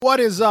What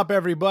is up,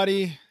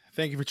 everybody?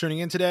 Thank you for tuning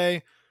in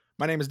today.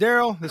 My name is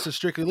Daryl. This is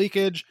Strictly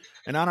Leakage.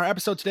 And on our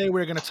episode today,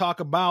 we're going to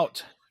talk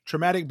about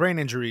traumatic brain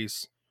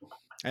injuries.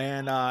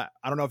 And I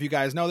don't know if you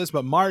guys know this,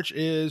 but March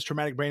is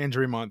Traumatic Brain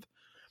Injury Month.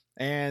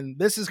 And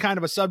this is kind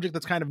of a subject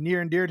that's kind of near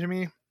and dear to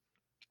me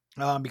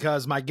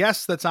because my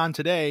guest that's on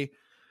today,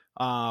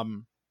 I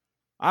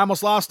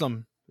almost lost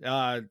him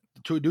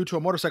due to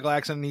a motorcycle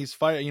accident.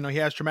 He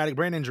has traumatic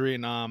brain injury.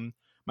 And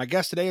my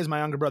guest today is my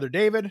younger brother,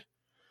 David.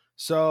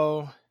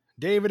 So,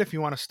 David, if you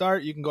want to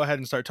start, you can go ahead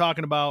and start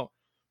talking about,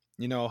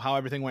 how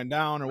everything went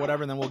down or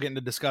whatever, and then we'll get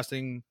into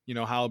discussing,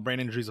 how brain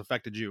injuries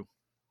affected you.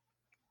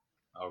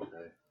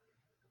 Okay.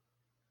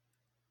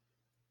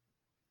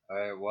 All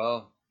right.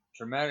 Well,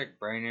 traumatic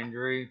brain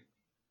injury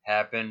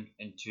happened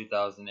in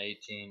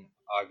 2018,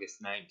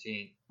 August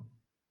 19th.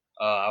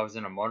 I was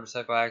in a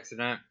motorcycle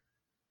accident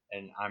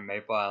on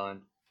Maple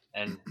Island,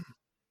 and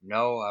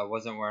no, I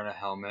wasn't wearing a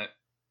helmet,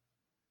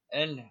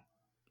 and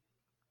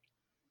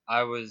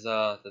I was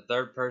the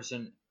third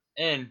person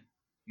in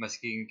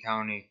Muskegon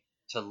County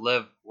to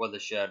live with a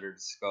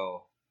shattered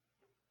skull.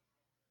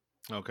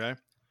 Okay.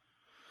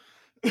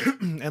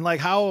 And like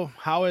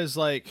how is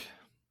like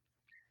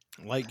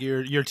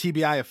your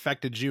TBI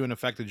affected you and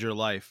affected your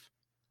life?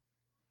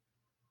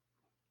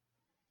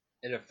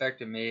 It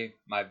affected me,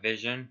 my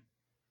vision,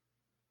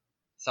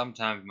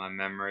 sometimes my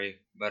memory,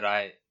 but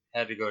I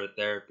had to go to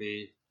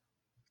therapy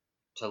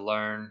to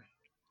learn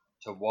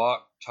to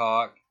walk,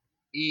 talk,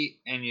 eat,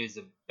 and use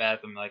the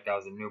bathroom like I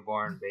was a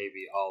newborn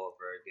baby all over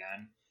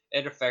again.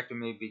 It affected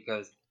me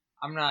because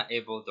I'm not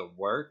able to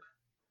work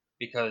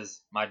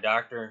because my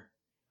doctor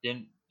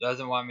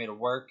doesn't want me to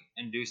work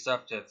and do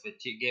stuff to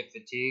get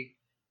fatigued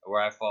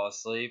where I fall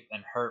asleep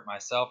and hurt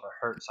myself or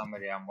hurt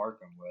somebody I'm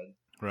working with.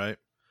 Right.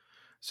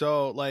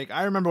 So like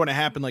I remember when it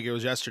happened like it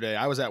was yesterday.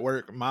 I was at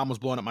work, mom was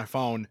blowing up my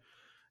phone,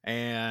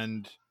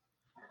 and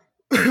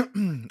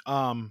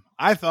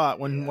I thought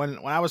when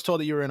I was told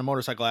that you were in a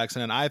motorcycle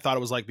accident, I thought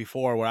it was like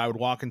before where I would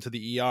walk into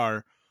the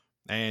ER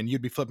and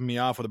you'd be flipping me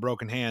off with a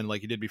broken hand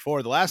like you did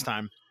before the last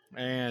time.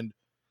 And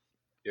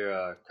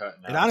You're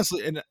cutting it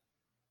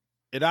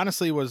out.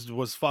 honestly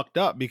was fucked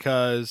up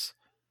because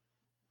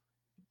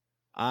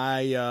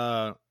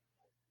I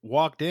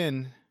walked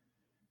in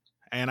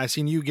and I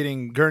seen you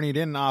getting gurneyed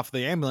in off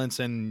the ambulance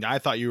and I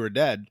thought you were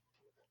dead.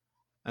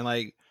 And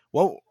like,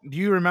 what do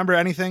you remember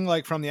anything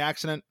like from the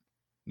accident?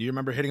 Do you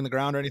remember hitting the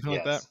ground or anything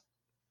like that? Yes.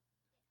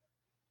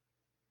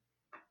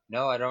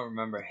 No, I don't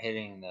remember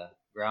hitting the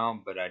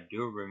ground, but I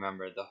do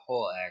remember the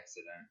whole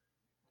accident.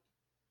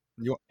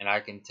 You, And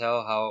I can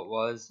tell how it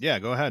was. yeah,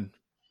 go ahead.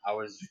 I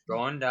was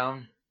going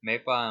down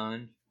Maple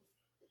Island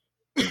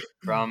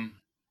from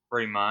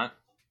Fremont,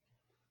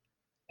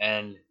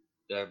 and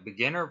the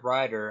beginner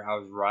rider I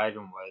was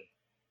riding with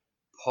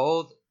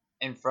pulled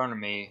in front of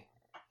me,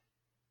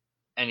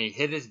 and he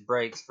hit his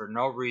brakes for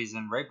no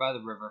reason right by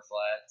the river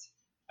flats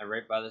and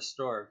right by the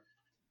store.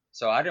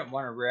 So I didn't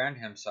want to rear end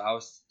him, so I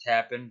was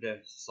tapping to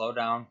slow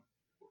down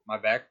my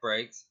back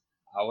brakes.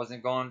 I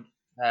wasn't going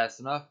fast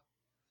enough,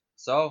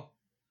 so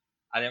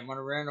I didn't want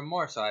to rear end him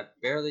more, so I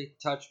barely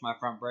touched my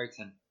front brakes,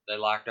 and they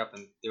locked up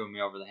and threw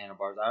me over the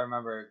handlebars. I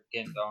remember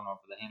getting thrown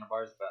over the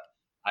handlebars, but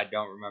I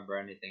don't remember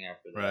anything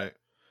after that. Right.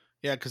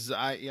 Yeah, because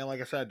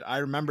like I said, I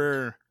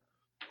remember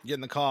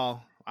getting the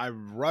call. I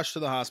rushed to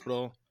the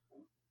hospital,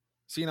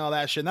 seeing all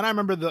that shit. And then I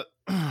remember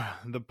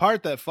the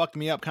part that fucked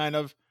me up kind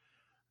of,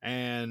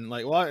 and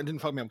like, well, it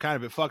didn't fuck me up kind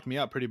of. It fucked me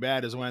up pretty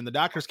bad is when the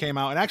doctors came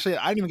out. And actually,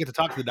 I didn't even get to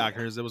talk to the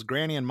doctors. It was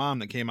Granny and Mom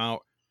that came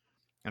out,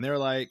 and they were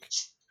like,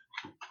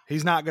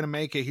 "He's not gonna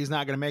make it. He's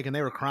not gonna make it." And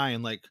they were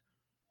crying, like,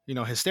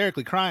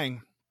 hysterically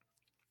crying.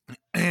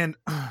 And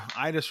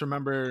I just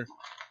remember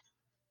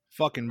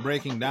fucking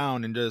breaking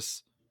down and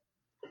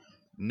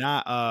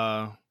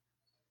not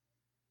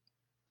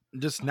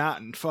just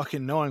not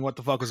fucking knowing what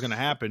the fuck was gonna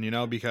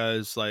happen,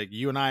 because like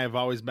you and I have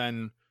always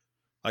been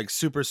like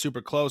super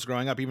super close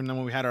growing up, even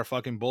when we had our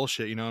fucking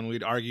bullshit, and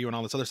we'd argue and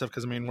all this other stuff.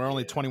 Because I mean, we're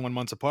only 21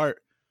 months apart,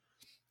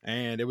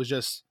 and it was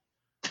just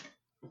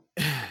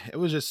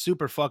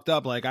super fucked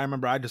up. Like I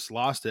remember I just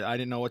lost it. I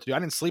didn't know what to do. I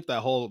didn't sleep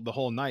the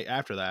whole night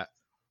after that.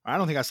 I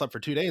don't think I slept for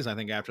 2 days. I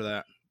think after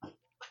that,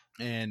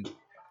 and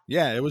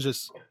yeah, it was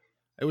just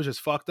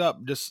fucked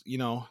up. Just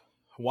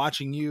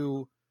watching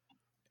you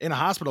in a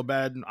hospital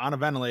bed on a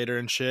ventilator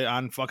and shit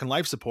on fucking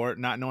life support,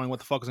 not knowing what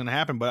the fuck was going to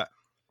happen. But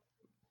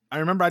I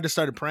remember I just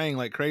started praying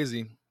like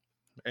crazy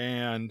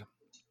and,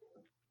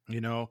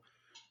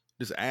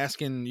 just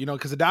asking,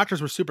 because the doctors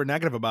were super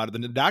negative about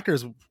it. The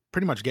doctors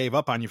pretty much gave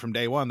up on you from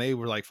day one. They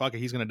were like, fuck it,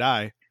 he's going to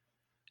die,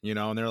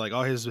 and they're like,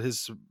 oh,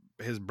 his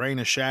brain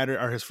is shattered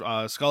or his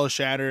skull is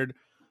shattered.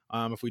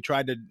 If we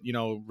tried to,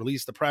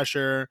 release the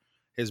pressure,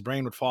 his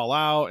brain would fall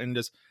out and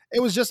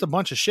it was just a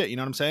bunch of shit. You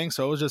know what I'm saying?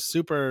 So it was just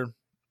super,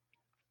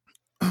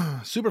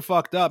 super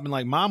fucked up. And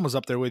like Mom was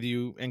up there with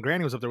you and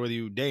Granny was up there with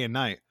you day and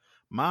night.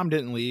 Mom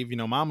didn't leave,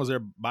 Mom was there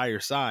by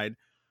your side.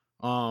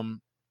 And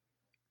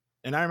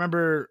I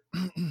remember,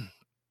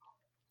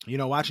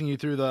 watching you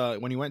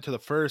when you went to the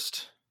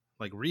first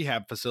like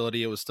rehab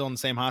facility, it was still in the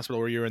same hospital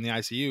where you were in the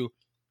ICU.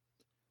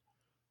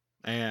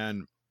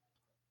 and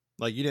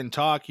like you didn't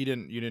talk, you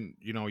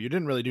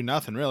didn't really do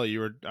nothing really. You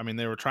were, I mean,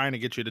 they were trying to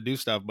get you to do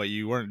stuff, but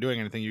you weren't doing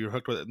anything. You were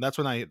hooked with it. And that's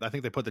when I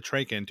think they put the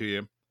trach into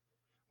you.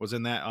 Was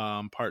in that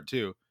part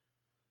too.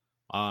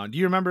 Do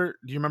you remember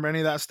any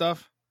of that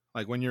stuff?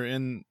 Like when you're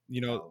in,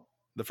 No,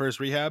 the first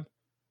rehab?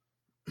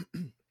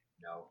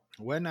 no.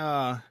 When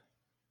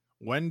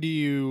when do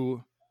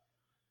you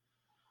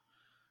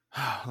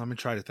let me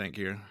try to think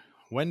here.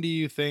 When do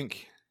you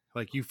think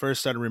like you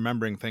first started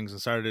remembering things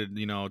and started,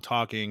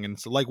 talking, and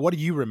so like what do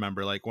you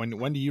remember? Like when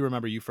do you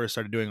remember you first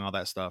started doing all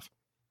that stuff?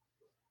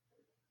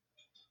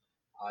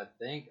 I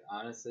think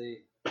honestly,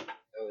 it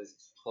was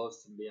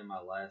close to being my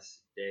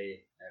last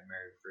day at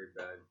Mary Free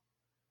Bed,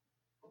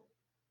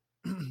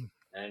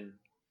 and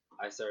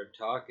I started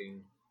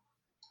talking,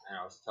 and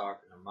I was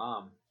talking to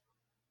mom,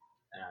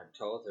 and I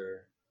told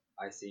her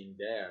I seen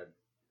dad,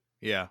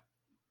 Yeah.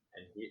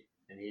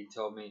 and he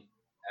told me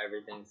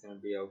everything's gonna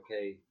be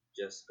okay.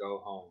 Just go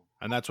home.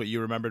 And that's what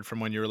you remembered from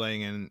when you were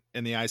laying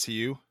in the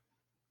ICU?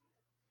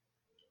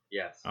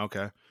 Yes.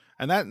 Okay.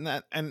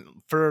 And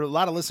for a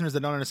lot of listeners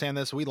that don't understand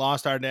this, we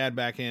lost our dad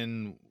back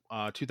in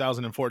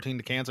 2014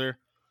 to cancer.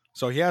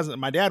 So he hasn't.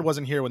 My dad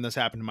wasn't here when this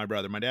happened to my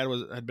brother. My dad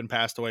had been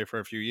passed away for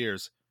a few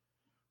years.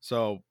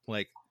 So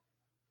like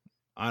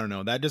I don't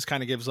know. That just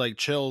kind of gives like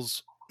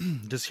chills,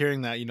 just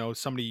hearing that,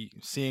 somebody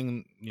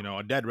seeing,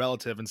 a dead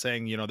relative and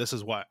saying, this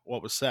is what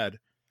was said,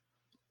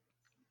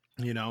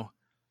 you know,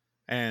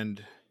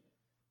 and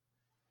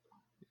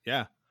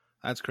yeah,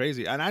 that's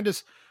crazy. And I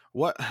just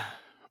what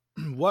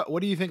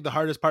what do you think the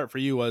hardest part for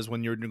you was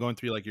when you were going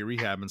through like your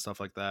rehab and stuff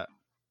like that?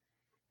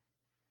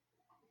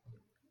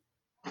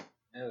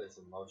 It was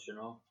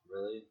emotional,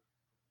 really.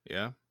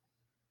 Yeah.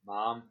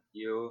 Mom,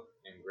 you,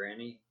 and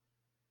Granny,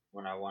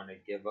 when I wanted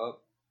to give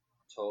up,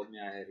 told me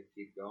I had to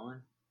keep going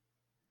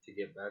to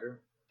get better.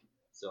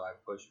 So I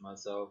pushed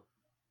myself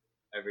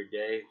every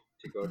day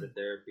to go to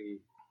therapy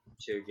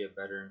to get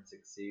better and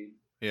succeed.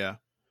 Yeah.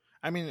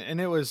 I mean, and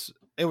it was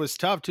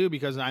tough too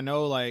because I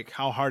know like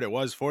how hard it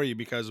was for you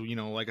because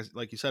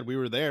like you said we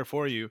were there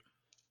for you,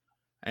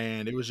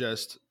 and it was Yep.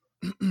 just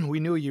we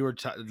knew you were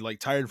like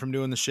tired from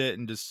doing the shit,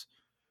 and just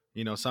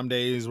some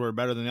days were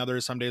better than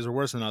others, some days were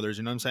worse than others,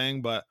 you know what I'm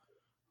saying? But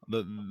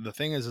the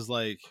thing is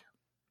like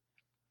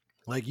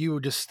you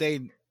just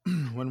stayed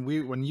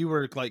when you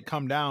were like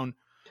come down,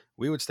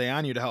 we would stay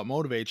on you to help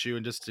motivate you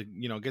and just to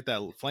get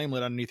that flame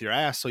lit underneath your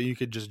ass so you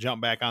could just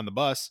jump back on the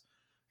bus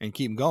and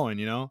keep going,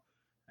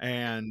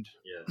 and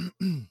Yes.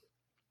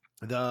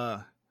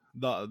 the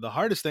the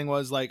hardest thing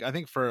was like I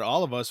think for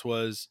all of us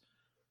was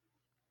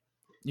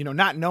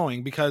not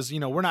knowing because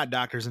we're not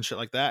doctors and shit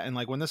like that, and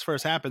like when this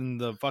first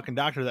happened, the fucking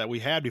doctor that we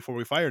had before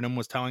we fired him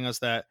was telling us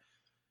that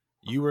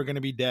you were going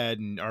to be dead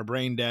and our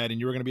brain dead, and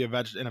you were going to be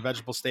in a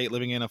vegetable state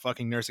living in a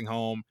fucking nursing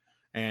home,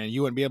 and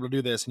you wouldn't be able to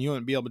do this and you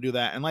wouldn't be able to do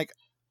that, and like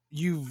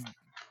you've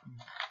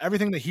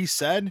everything that he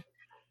said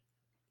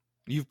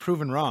you've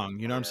proven wrong,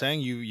 you know what I'm Yes.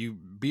 saying? You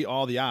beat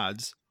all the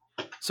odds.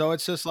 So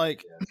it's just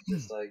like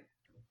Yes.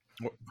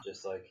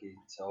 Just like he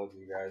told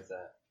you guys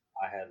that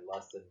I had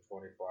less than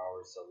 24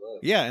 hours to live.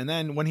 yeah, and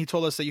then when he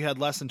told us that you had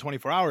less than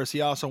 24 hours, he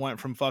also went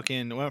from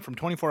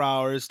 24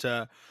 hours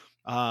to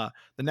the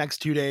next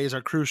 2 days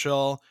are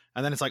crucial,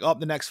 and then it's like, oh,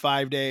 the next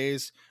 5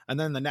 days, and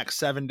then the next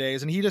 7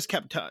 days, and he just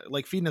kept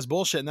like feeding us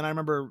bullshit. And then I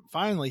remember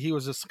finally he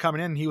was just coming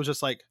in, and he was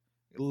just like,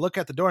 look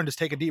at the door and just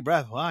take a deep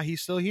breath. Well,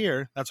 he's still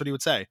here. That's what he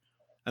would say,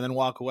 and then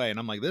walk away. And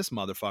I'm like, this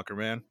motherfucker,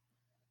 man.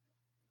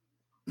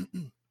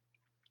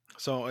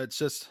 So it's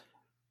just,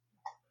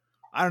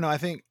 I don't know. I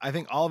think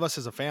all of us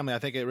as a family, I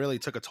think it really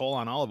took a toll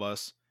on all of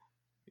us.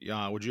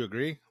 Yeah, would you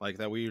agree? Like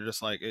that we were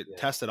just like it Yes.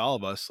 tested all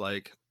of us.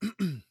 Like,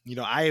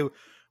 I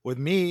with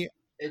me,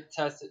 It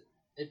tested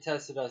it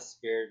tested us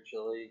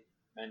spiritually,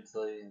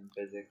 mentally, and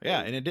yeah, physically.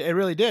 and it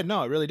really did.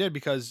 No, it really did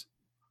because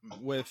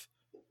with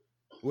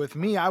with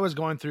me, I was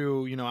going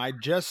through. I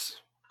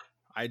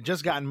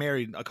just gotten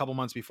married a couple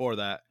months before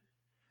that.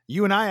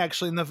 You and I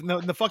actually, and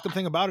the fucked up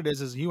thing about it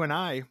is you and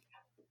I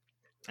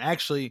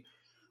actually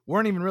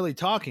weren't even really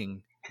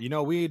talking.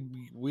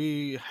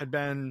 We had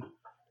been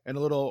in a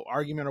little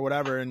argument or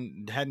whatever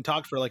and hadn't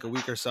talked for like a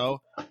week or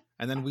so,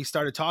 and then we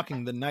started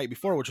talking the night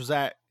before, which was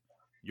at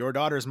your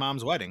daughter's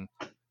mom's wedding.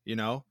 You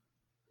know,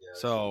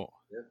 Yes. so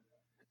Yep.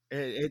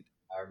 it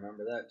I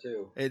remember that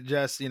too. it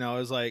just it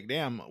was like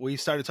damn. We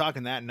started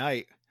talking that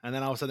night, and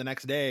then all of a sudden the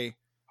next day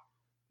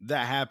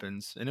that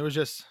happens, and it was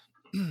just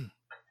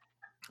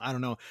I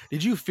don't know.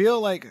 Did you feel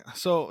like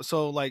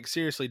like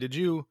seriously? Did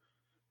you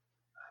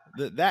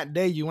that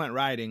day you went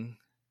riding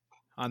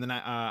on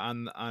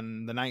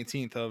on the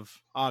 19th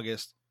of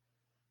August?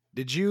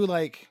 Did you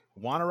like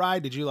want to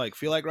ride? Did you like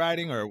feel like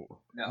riding or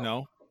No.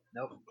 no?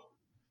 Nope.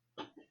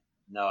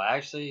 No,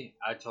 actually,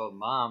 I told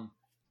mom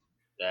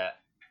that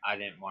I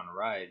didn't want to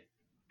ride,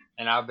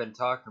 and I've been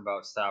talking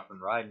about stopping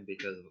riding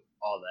because of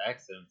all the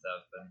accidents that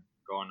have been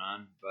going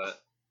on.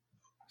 But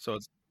So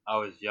it's I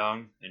was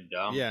young and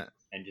dumb yeah,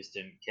 and just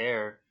didn't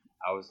care.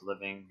 I was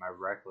living my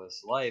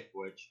reckless life,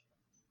 which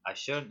I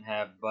shouldn't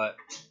have. But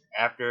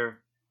after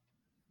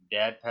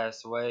dad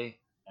passed away,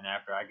 And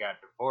after I got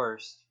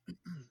divorced,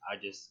 I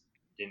just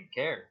didn't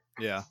care.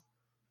 Yeah.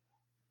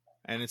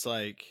 And it's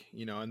like,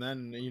 and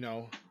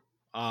then,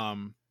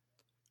 um,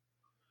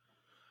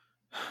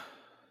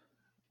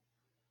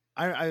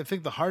 I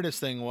think the hardest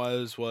thing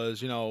was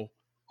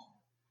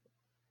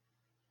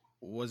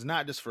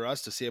not just for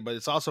us to see it, but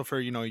it's also for,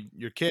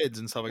 your kids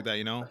and stuff like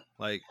that,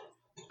 like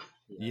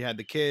Yeah. you had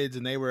the kids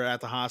and they were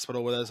at the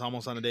hospital with us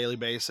almost on a daily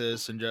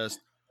basis. And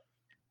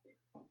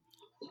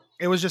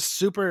it was just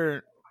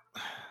super,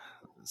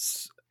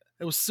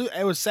 it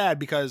was sad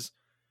because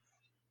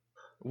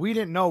we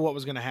didn't know what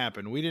was going to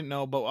happen. We didn't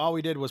know, but all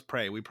we did was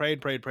pray. We prayed,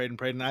 prayed, prayed, and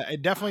prayed. And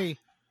it definitely,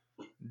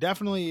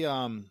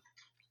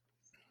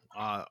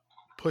 uh,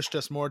 pushed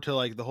us more to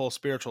like the whole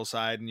spiritual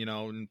side and,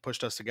 and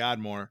pushed us to God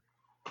more.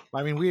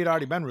 I mean, we had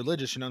already been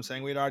religious, I'm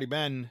saying? We had already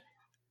been,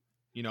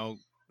 you know,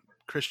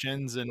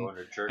 Christians Going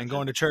to church and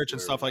going since to church we and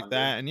were stuff like younger.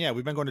 that. And yeah,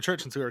 we've been going to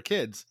church since we were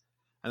kids.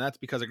 And that's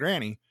because of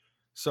Granny.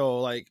 So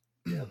like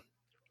Yep.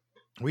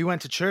 we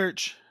went to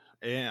church,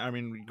 and I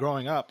mean,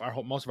 growing up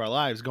most of our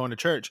lives going to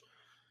church,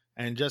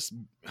 and just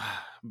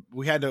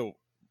we had to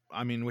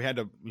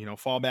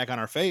fall back on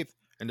our faith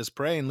and just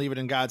pray and leave it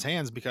in God's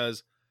hands,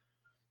 because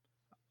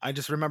I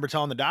just remember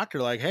telling the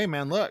doctor, like, hey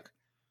man, look,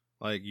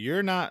 like,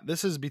 you're not,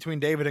 this is between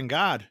David and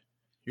God.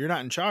 You're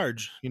not in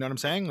charge. You know what I'm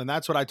saying? And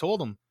that's what I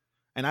told him.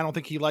 And I don't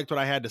think he liked what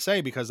I had to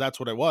say, because that's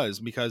what it was.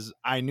 Because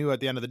I knew at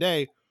the end of the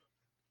day,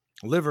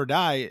 live or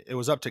die, it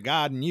was up to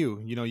God and you.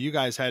 You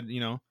guys had,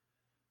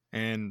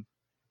 and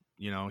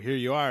here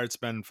you are. It's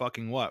been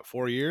fucking what,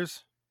 4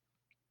 years?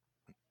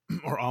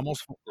 Or Three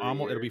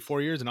it'll be years.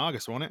 4 years in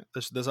August, won't it?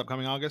 This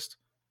upcoming August?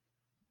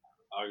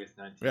 August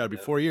Yeah, it'll 19th. be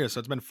Yep. 4 years. So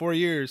it's been 4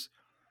 years.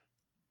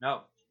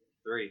 No,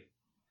 three.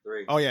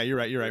 Three. Oh yeah, you're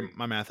right. You're right. Three.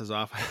 My math is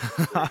off.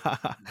 Three.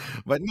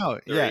 But no,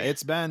 yeah, Three.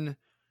 it's been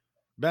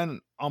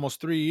almost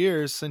 3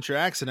 years since your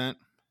accident,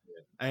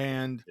 Yep.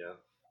 and Yep.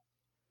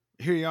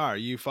 here you are.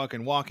 You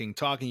fucking walking,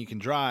 talking. You can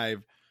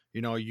drive.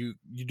 You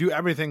do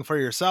everything for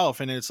yourself,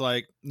 and it's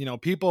like,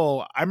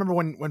 people. I remember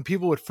when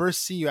people would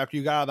first see you after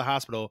you got out of the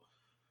hospital,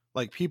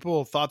 like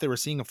people thought they were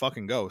seeing a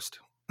fucking ghost.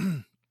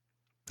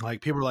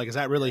 Like people were like, "Is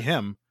that really Yeah.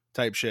 him?"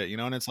 Type shit,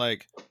 and it's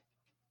like,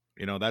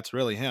 that's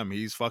really him.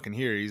 He's fucking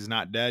here. He's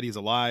not dead. He's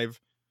alive.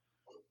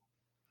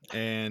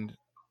 And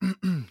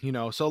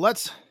so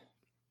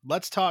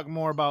let's talk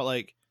more about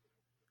like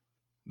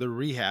the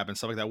rehab and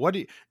stuff like that. What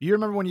do you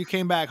remember when you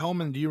came back home,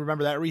 and do you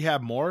remember that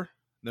rehab more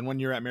than when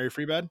you're at Mary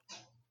Free Bed?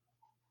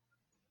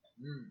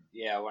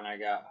 Yeah, when I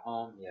got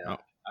home, yeah. Oh,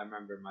 I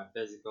remember my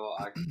physical,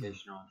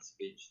 occupational, and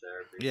speech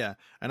therapy. yeah.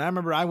 And I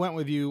remember I went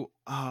with you.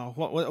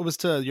 What was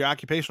to your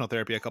occupational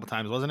therapy a couple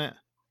times, wasn't it?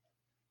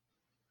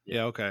 Yeah.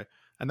 Yep. Okay.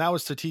 And that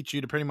was to teach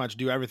you to pretty much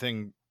do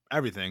everything,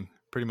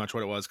 pretty much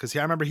what it was. Because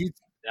I remember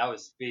That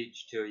was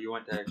speech too. You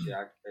went to actually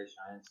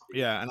occupational and speech.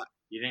 yeah, and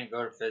You didn't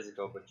go to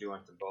physical, but you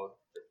went to both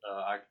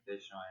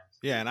occupational and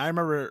speech. yeah, and I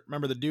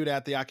remember the dude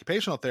at the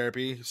occupational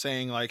therapy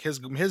saying like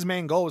his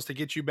main goal was to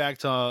get you back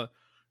to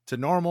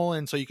normal,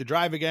 and so you could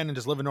drive again and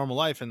just live a normal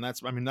life. And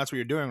that's what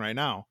you're doing right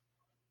now.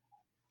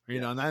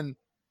 Yes. And then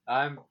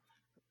I'm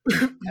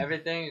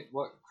everything.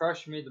 What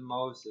crushed me the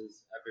most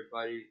is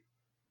everybody.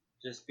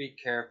 Just be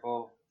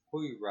careful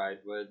who you ride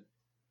with,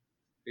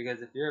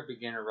 because if you're a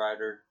beginner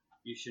rider,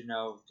 you should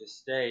know to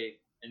stay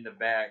in the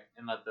back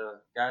and let the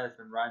guy that's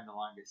been riding the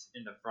longest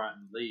in the front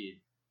and lead.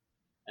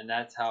 And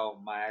that's how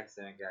my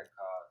accident got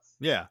caused.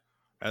 yeah,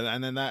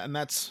 and then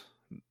that's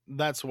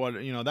what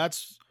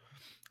that's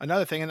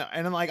another thing. And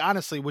then, like,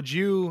 honestly, would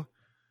you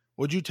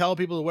tell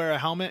people to wear a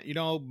helmet?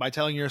 By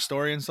telling your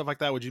story and stuff like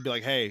that, would you be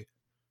like, hey,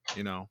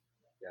 you know,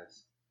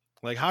 Yes.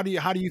 like how do you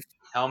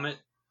Helmet.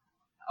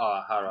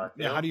 How do I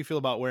yeah, how feel? do you feel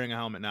about wearing a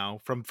helmet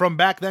now from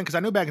back then? Because I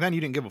knew back then you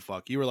didn't give a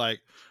fuck. You were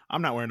like,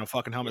 I'm not wearing no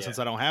fucking helmet Yeah. since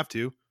I don't have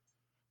to.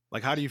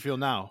 Like, how do you feel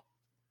now?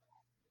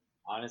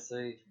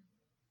 Honestly,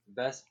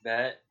 best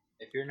bet,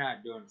 if you're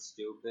not doing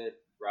stupid,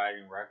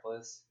 riding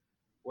reckless,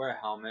 wear a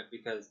helmet,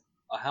 because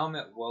a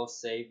helmet will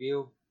save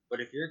you. But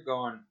if you're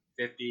going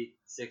 50,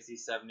 60,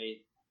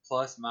 70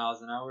 plus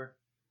miles an hour,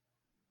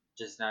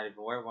 just not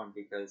even wear one,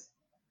 because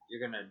you're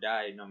going to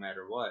die no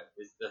matter what.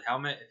 It's the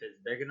helmet, if it's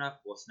big enough,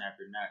 will snap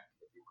your neck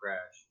if you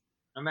crash.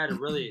 No matter,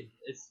 really,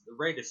 it's the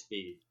rate of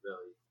speed,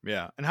 really.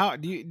 Yeah. And how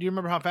do you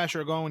remember how fast you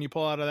were going when you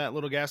pull out of that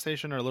little gas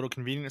station or a little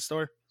convenience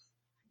store?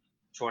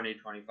 20,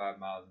 25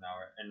 miles an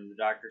hour. And the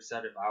doctor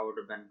said if I would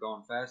have been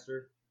going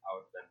faster, I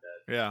would have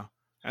been dead. Yeah.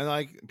 And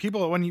like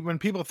people, when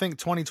people think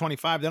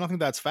 2025, they don't think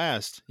that's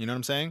fast. You know what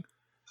I'm saying?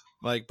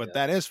 Like, but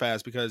that Yes. is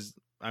fast, because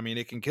I mean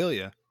it can kill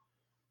you.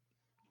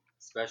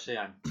 Especially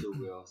on two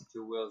wheels.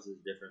 Two wheels is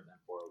different than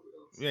four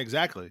wheels. Yeah,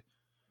 exactly.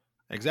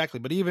 Exactly.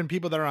 But even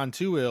people that are on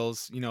two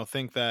wheels,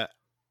 think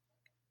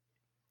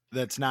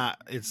it's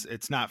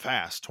not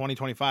fast.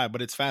 2025,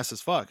 but it's fast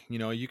as fuck.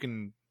 You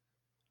can,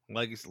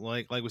 like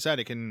we said,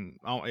 it can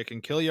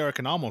kill you, or it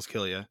can almost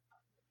kill you.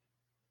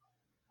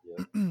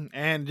 Yep.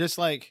 And just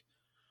like,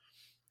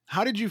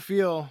 how did you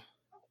feel?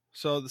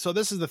 So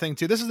this is the thing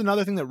too. This is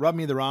another thing that rubbed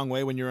me the wrong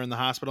way when you were in the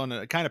hospital, and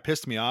it kind of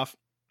pissed me off.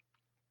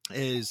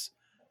 Is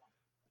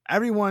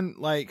everyone,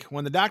 like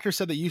when the doctor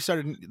said that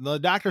the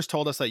doctors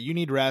told us that you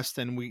need rest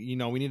and we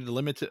needed to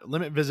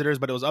limit visitors,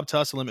 but it was up to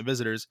us to limit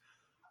visitors.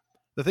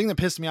 The thing that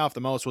pissed me off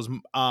the most was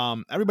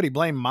everybody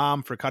blamed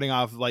mom for cutting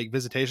off like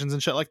visitations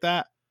and shit like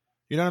that.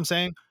 You know what I'm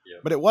saying?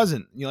 Yep. But it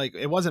wasn't.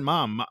 It wasn't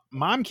mom.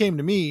 Mom came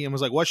to me and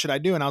was like, "What should I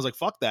do?" And I was like,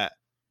 "Fuck that.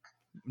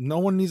 No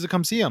one needs to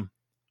come see him,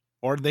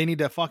 or they need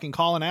to fucking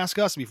call and ask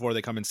us before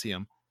they come and see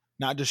him,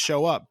 not just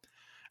show up."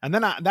 And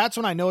then that's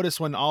when I noticed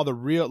when all the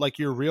real, like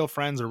your real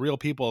friends or real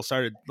people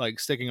started like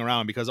sticking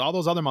around, because all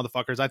those other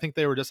motherfuckers, I think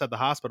they were just at the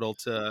hospital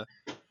to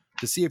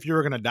see if you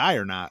were gonna die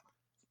or not.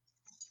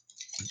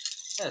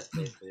 That's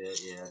basically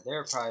it. Yeah, they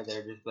were probably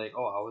there just like,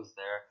 oh, I was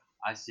there.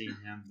 I seen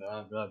him.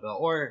 Blah blah blah.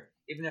 Or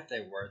even if they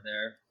were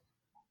there,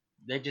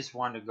 they just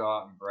wanted to go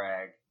out and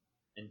brag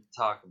and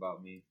talk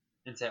about me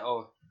and say,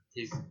 oh,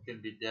 he's gonna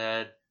be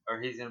dead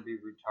or he's gonna be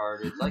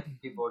retarded, like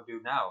people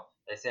do now.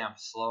 They say I'm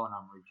slow and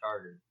I'm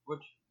retarded,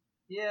 which,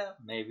 yeah,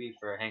 maybe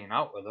for hanging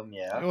out with them,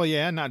 yeah. Well,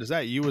 yeah, not just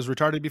that. You was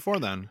retarded before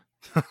then.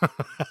 True,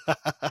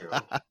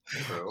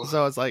 true.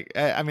 So it's like,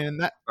 I mean,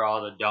 that For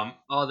all the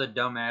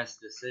dumbass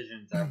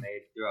decisions I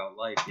made throughout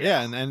life.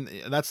 Yes. yeah, and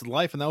that's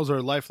life, and those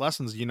are life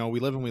lessons. We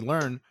live and we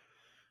learn,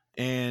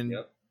 and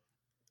Yep.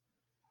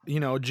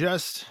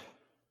 Just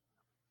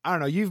I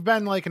don't know. You've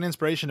been like an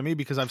inspiration to me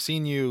because I've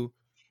seen you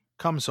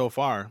come so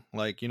far.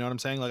 Like, you know what I'm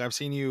saying? Like, I've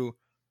seen you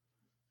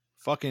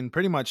fucking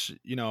pretty much,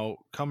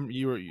 come.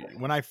 You were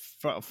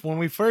when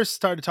we first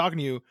started talking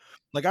to you.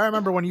 Like, I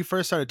remember when you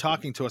first started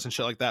talking to us and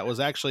shit like that was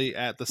actually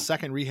at the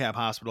second rehab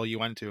hospital you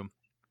went to,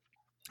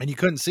 and you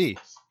couldn't see.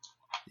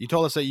 You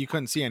told us that you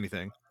couldn't see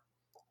anything.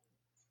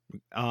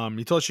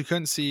 You told us you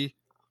couldn't see,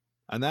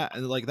 and that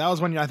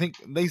was when I think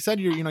they said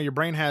your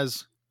brain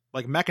has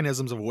like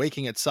mechanisms of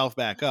waking itself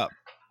back up.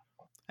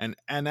 And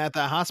at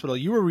that hospital,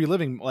 you were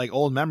reliving like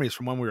old memories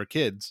from when we were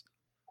kids,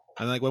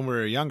 and like when we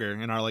were younger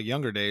in our like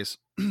younger days.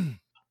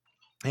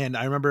 And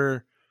I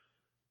remember,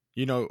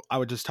 I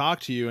would just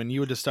talk to you, and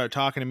you would just start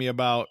talking to me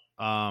about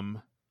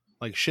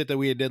like shit that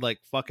we had did like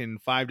fucking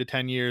 5 to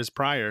 10 years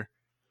prior,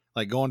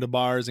 like going to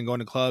bars and going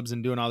to clubs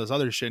and doing all this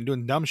other shit and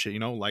doing dumb shit.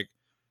 Like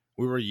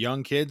we were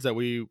young kids that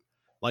we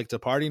liked to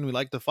party and we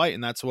liked to fight,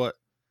 and that's what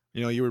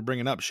you were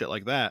bringing up shit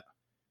like that,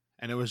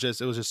 and it was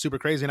just super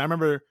crazy. And I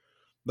remember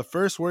the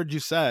first word you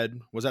said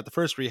was at the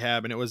first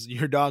rehab, and it was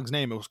your dog's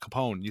name. It was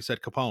Capone. You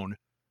said Capone.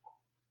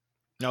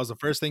 That was the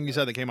first thing you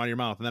said that came out of your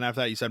mouth. And then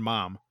after that, you said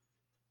mom.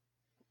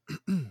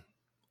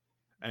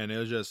 And it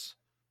was just,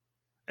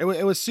 it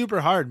was super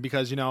hard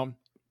because,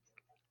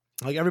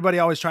 like everybody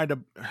always tried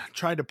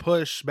to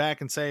push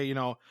back and say,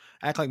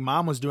 act like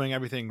mom was doing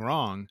everything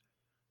wrong,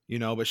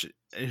 but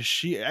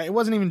it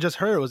wasn't even just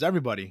her. It was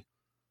everybody.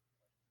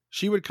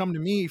 She would come to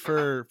me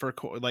for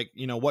like,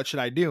 what should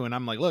I do? And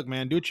I'm like, look,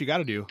 man, do what you got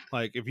to do.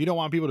 Like, if you don't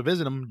want people to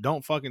visit them,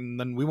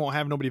 then we won't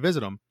have nobody visit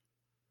them.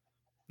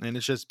 And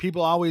it's just,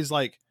 people always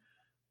like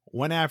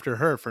went after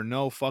her for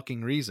no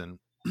fucking reason.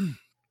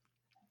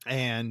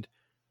 And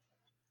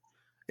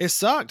it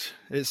sucked.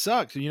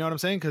 You know what I'm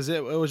saying? Cause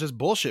it was just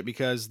bullshit,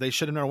 because they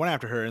should have never went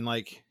after her. And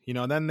like,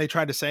 then they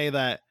tried to say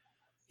that,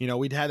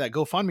 we'd had that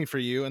GoFundMe for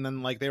you. And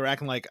then like, they were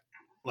acting like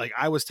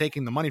I was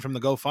taking the money from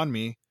the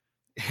GoFundMe.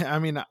 I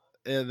mean,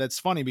 that's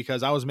funny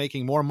because I was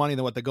making more money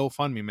than what the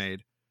GoFundMe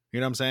made.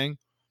 You know what I'm saying?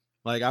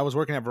 Like, I was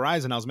working at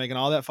Verizon. I was making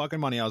all that fucking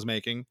money I was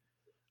making,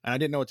 and I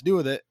didn't know what to do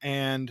with it.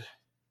 And,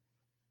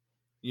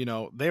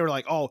 they were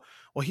like, oh,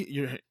 well,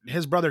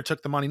 his brother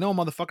took the money. No,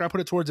 motherfucker, I put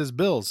it towards his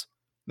bills.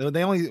 We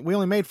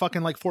only made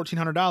fucking like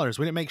 $1,400.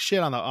 We didn't make shit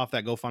off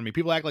that GoFundMe.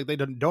 People act like they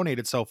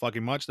donated so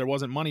fucking much. There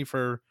wasn't money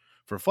for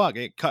fuck.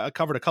 It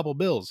covered a couple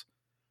bills,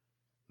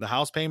 the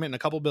house payment and a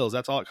couple bills.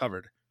 That's all it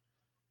covered.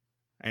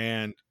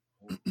 And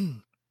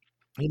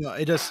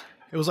it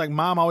was like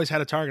mom always had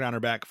a target on her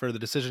back for the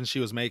decisions she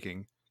was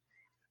making.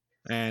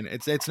 And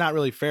it's not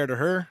really fair to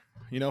her,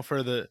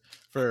 for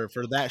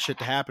that shit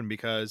to happen,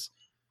 because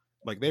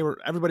like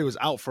everybody was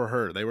out for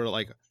her. They were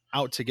like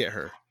out to get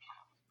her.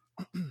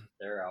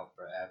 They're out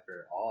for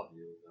after all of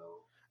you, though.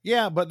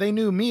 Yeah, but they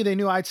knew me. They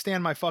knew I'd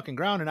stand my fucking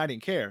ground and I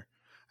didn't care.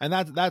 And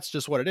that's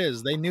just what it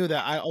is. They knew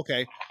that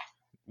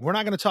we're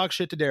not going to talk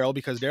shit to Daryl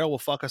because Daryl will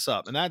fuck us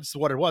up. And that's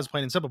what it was,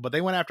 plain and simple. But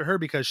they went after her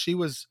because she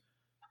was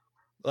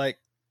like,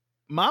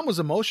 mom was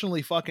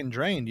emotionally fucking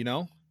drained,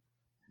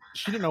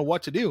 she didn't know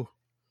what to do.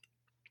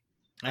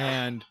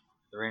 And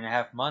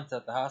 3.5 months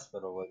at the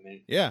hospital with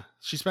me. Yeah,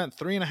 she spent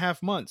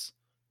 3.5 months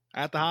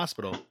at the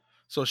hospital.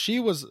 So she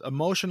was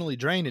emotionally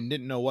drained and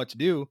didn't know what to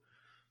do.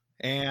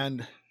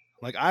 And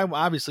like, I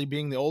obviously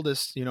being the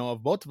oldest,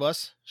 of both of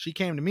us, she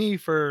came to me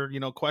for,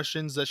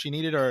 questions that she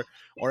needed, or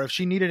if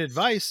she needed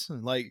advice,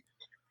 like,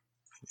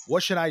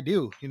 what should I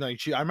do?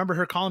 I remember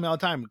her calling me all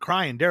the time,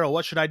 crying, Daryl,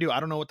 what should I do?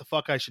 I don't know what the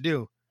fuck I should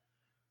do.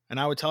 And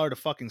I would tell her to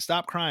fucking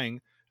stop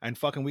crying and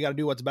fucking, we got to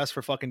do what's best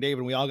for fucking David.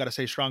 And we all got to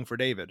stay strong for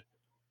David.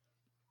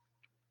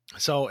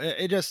 So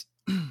it just,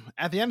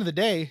 at the end of the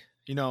day,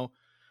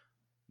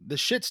 the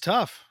shit's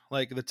tough.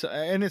 Like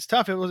and it's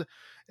tough.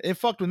 It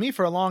fucked with me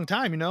for a long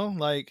time,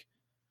 like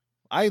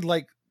I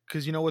like,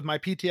 cause with my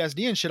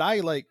PTSD and shit, I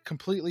like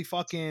completely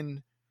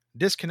fucking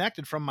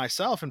disconnected from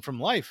myself and from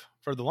life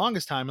for the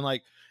longest time. And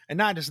like, and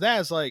not just that,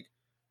 it's like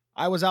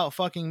I was out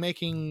fucking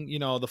making,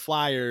 the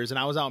flyers, and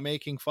I was out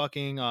making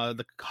fucking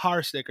the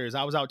car stickers.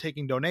 I was out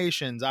taking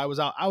donations. I was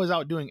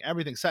out doing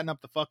everything, setting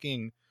up the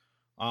fucking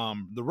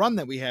the run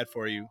that we had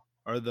for you,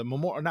 or the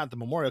memorial, not the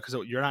memorial because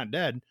you're not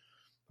dead,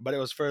 but it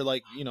was for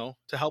like,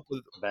 to help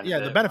with, yeah,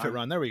 the benefit benefit run.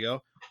 run. There we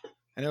go.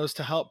 And it was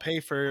to help pay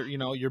for,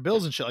 your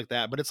bills and shit like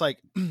that. But it's like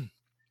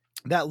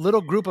that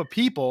little group of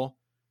people,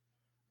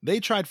 they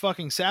tried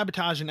fucking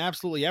sabotaging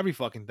absolutely every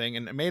fucking thing,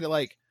 and it made it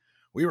like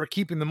we were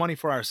keeping the money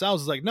for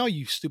ourselves. It's like, no,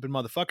 you stupid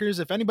motherfuckers.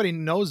 If anybody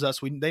knows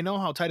us, they know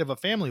how tight of a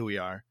family we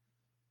are.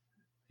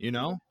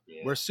 We're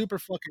Yeah. super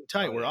fucking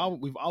tight. Oh yeah.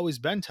 We've always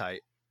been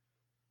tight.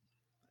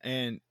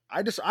 And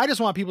I just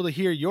want people to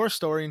hear your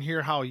story and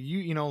hear how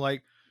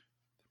like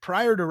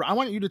prior to, I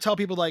want you to tell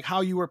people like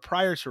how you were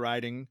prior to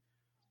riding,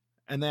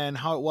 and then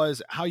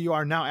how you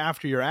are now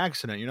after your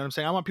accident. You know what I'm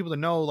saying? I want people to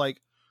know, like,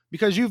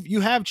 because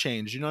you have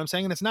changed, you know what I'm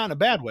saying? And it's not in a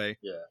bad way.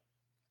 Yeah.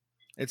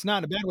 It's not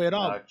in a bad way at No,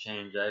 all. I've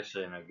changed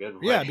actually in a good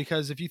Yeah, way.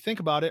 because if you think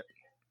about it,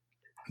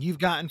 you've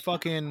gotten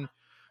fucking,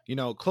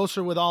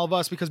 closer with all of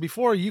us, because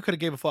before you could have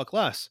gave a fuck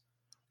less.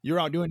 You're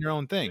out doing your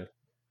own thing. Yep.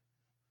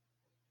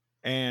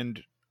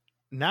 And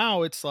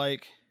now it's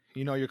like,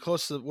 you're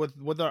close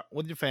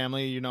with your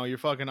family. You're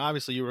fucking,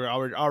 obviously you were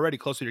already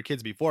close to your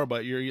kids before,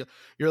 but you're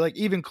like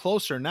even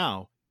closer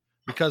now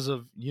because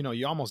of,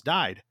 you almost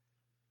died.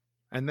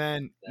 And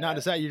then not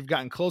just That. that, you've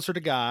gotten closer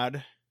to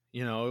God,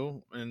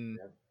 and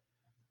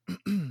Yep.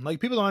 like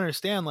people don't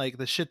understand like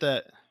the shit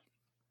that,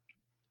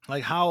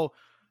 like how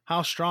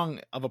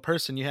strong of a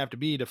person you have to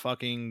be to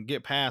fucking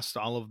get past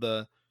all of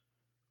the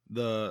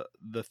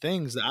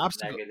things, the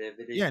obstacle.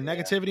 Negativity. Yeah, Yeah.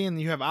 negativity, and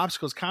you have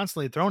obstacles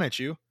constantly thrown at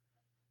you.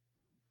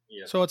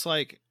 Yep. So it's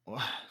like,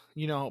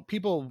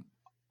 people.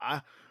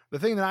 I, the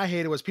thing that I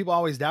hated was people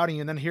always doubting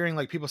you, and then hearing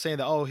like people saying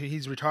that, oh,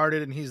 he's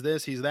retarded, and he's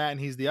this, he's that, and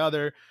he's the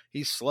other,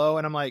 he's slow,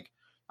 and I'm like,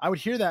 I would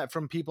hear that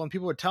from people, and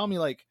people would tell me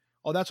like,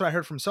 oh, that's what I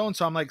heard from so and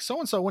so. I'm like, so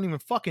and so wouldn't even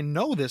fucking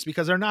know this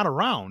because they're not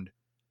around,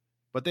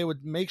 but they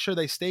would make sure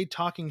they stayed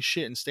talking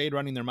shit and stayed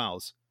running their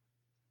mouths.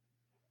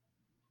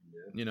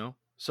 Yep.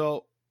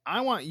 So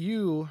I want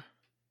you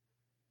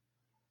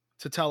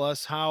to tell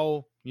us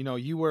how,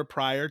 you were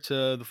prior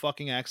to the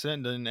fucking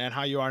accident, and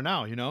how you are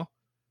now,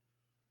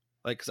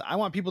 like, 'cause I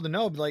want people to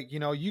know, like,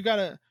 you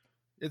gotta,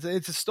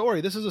 it's a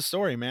story. This is a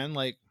story, man.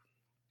 Like,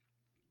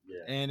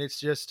 Yeah. and it's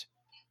just,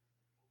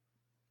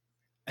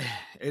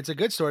 it's a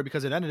good story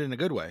because it ended in a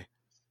good way,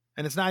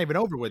 and it's not even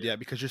over with Yeah. yet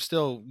because you're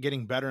still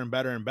getting better and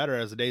better and better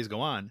as the days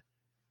go on.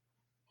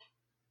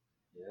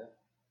 Yeah.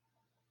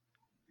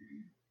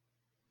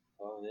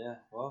 Oh yeah.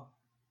 Well,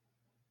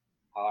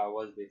 how I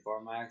was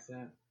before my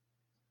accident,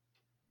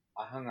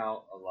 I hung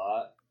out a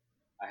lot.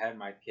 I had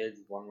my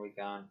kids 1 week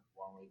on,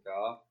 1 week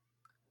off.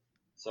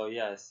 So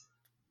yes,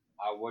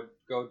 I would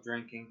go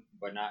drinking,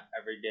 but not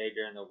every day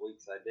during the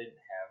weeks I didn't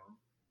have them.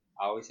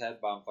 I always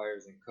had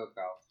bonfires and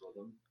cookouts with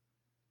them.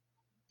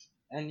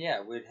 And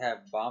yeah, we'd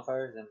have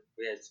bonfires and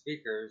we had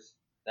speakers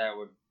that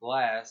would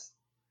blast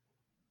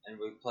and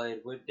we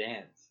played with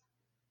dance.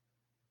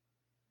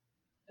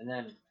 And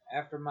then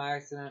after my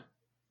accident,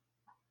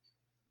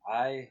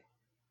 I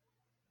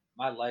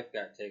my life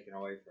got taken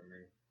away from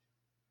me.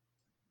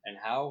 And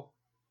how?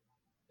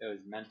 It was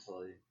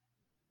mentally.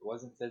 It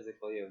wasn't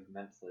physically, it was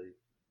mentally.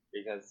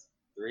 Because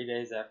 3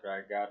 days after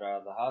I got out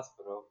of the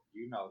hospital,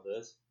 you know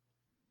this,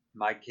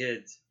 my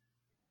kids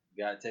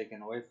got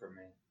taken away from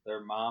me. Their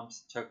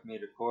moms took me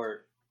to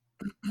court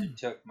and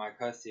took my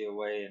custody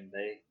away, and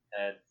they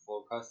had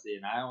full custody.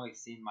 And I only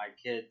seen my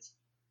kids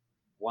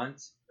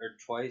once or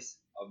twice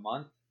a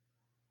month.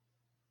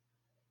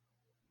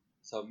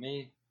 So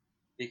me,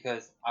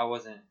 because I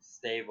wasn't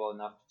stable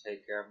enough to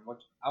take care of them,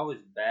 which I was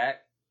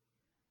back,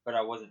 but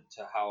I wasn't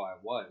to how I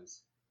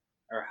was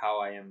or how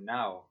I am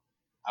now.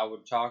 I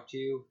would talk to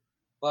you,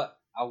 but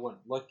I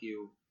wouldn't look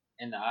you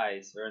in the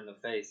eyes or in the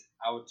face.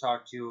 I would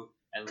talk to you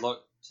and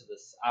look to the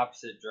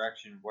opposite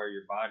direction where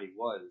your body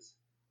was.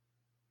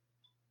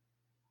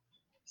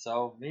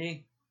 So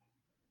me,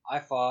 I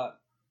fought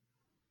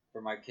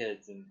for my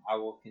kids, and I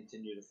will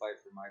continue to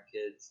fight for my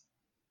kids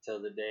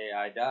till the day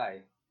I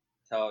die,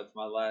 till it's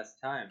my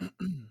last time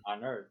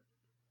on earth.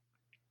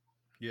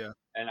 Yeah.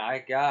 And I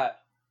got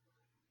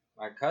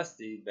my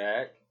custody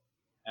back,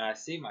 and I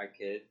see my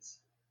kids,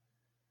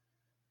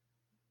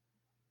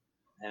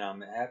 and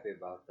I'm happy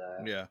about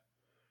that. Yeah.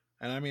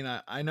 And I mean,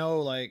 I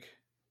know, like,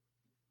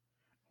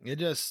 it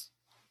just,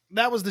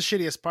 that was the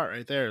shittiest part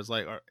right there, is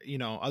like,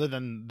 other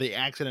than the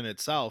accident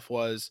itself,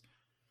 was,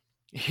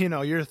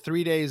 you're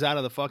 3 days out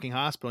of the fucking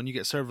hospital and you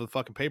get served with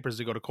fucking papers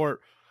to go to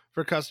court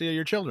for custody of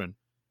your children.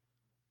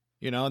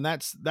 And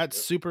that's Yep.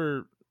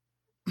 super,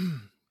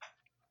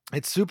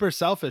 it's super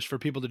selfish for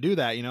people to do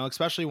that,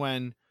 especially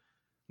when,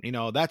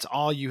 that's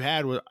all you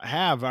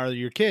have are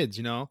your kids,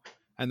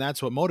 and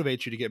that's what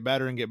motivates you to get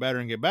better and get better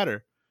and get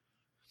better.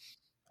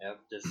 Yep,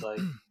 just like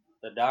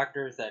the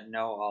doctors that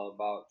know all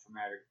about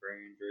traumatic brain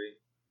injury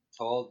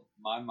told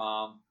my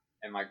mom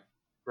and my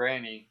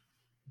granny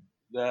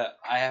that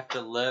I have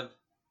to live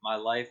my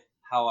life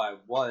how I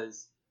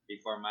was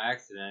before my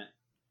accident,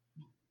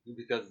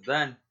 because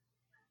then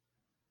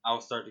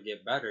I'll start to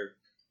get better.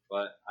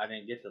 But I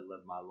didn't get to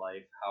live my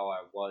life how I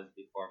was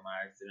before my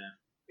accident,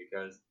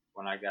 because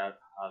when I got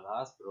out of the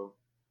hospital,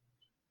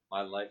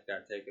 my life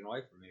got taken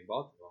away from me,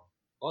 both of them,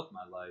 both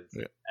my lives.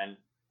 Yeah. And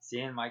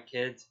seeing my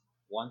kids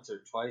once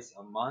or twice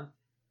a month,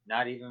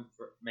 not even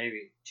for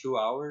maybe 2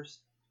 hours,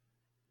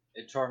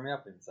 it tore me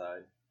up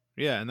inside.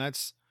 Yeah, and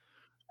that's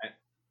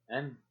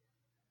And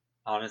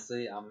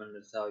honestly, I'm gonna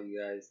tell you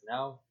guys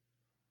now,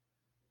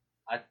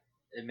 I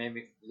it made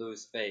me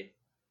lose faith.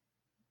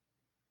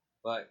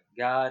 But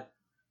God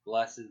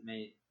blesses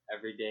me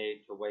every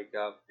day to wake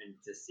up and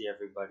to see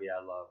everybody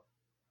I love.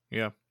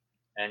 yeah,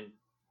 And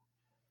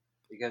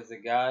because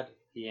of God,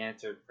 He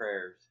answered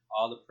prayers.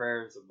 All the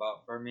prayers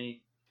about for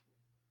me,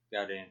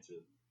 God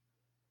answered.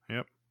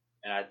 yep,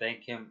 And I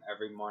thank Him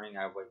every morning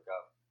I wake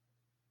up.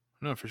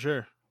 no, for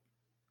sure,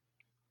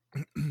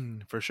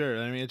 for sure.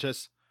 I mean,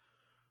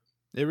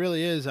 it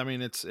really is. I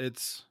mean, it's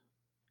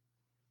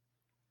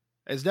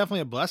definitely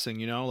a blessing,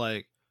 you know.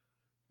 Like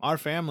our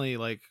family,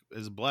 like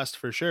is blessed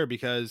for sure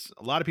because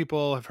a lot of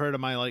people have heard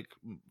of my like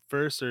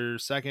first or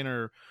second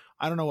or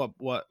I don't know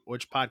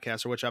which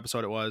podcast or which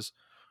episode it was.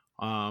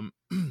 Um,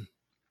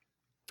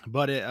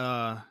 but it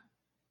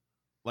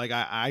like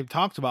I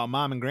talked about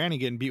mom and granny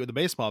getting beat with a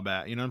baseball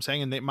bat. You know what I'm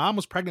saying? And mom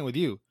was pregnant with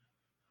you,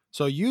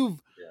 so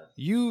Yes.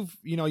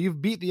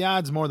 you've beat the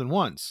odds more than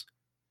once.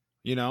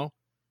 You know,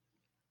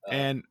 Uh,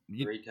 and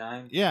you, 3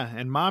 times. yeah,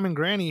 and mom and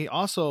granny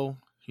also,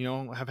 you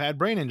know, have had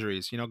brain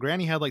injuries. You know,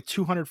 granny had like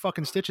 200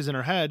 fucking stitches in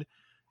her head,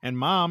 and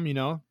mom, you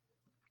know,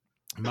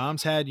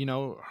 mom's had, you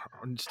know,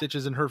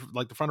 stitches in her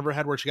like the front of her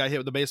head where she got hit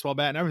with the baseball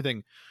bat and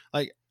everything.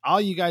 Like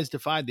all you guys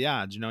defied the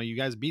odds. You know, you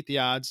guys beat the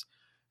odds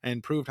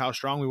and proved how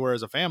strong we were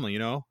as a family. You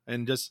know,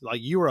 and just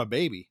like you were a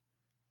baby.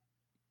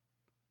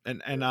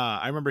 And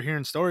I remember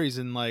hearing stories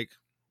and like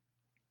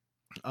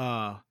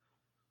uh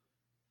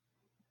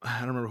I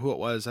don't remember who it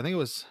was. I think it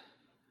was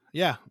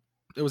yeah,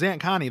 it was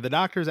Aunt Connie. The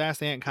doctors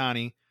asked Aunt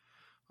Connie,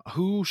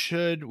 who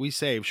should we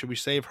save? Should we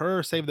save her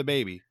or save the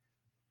baby?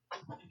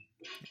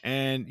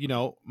 And, you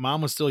know,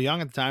 mom was still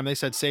young at the time. They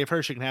said, save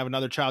her. She can have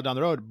another child down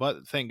the road.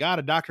 But thank God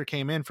a doctor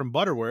came in from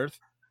Butterworth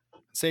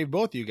and saved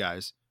both you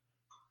guys.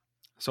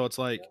 So it's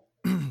like,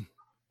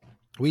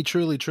 we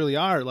truly, truly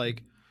are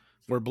like,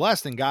 we're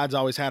blessed and God's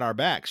always had our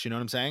backs. You know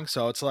what I'm saying?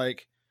 So it's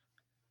like,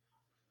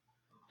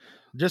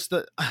 just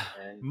And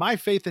my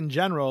faith in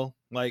general,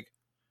 like,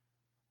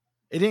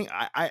 it didn't,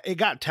 it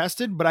got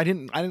tested, but I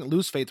didn't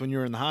lose faith when you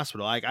were in the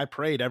hospital. Like I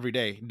prayed every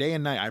day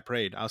and night. I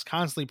prayed. I was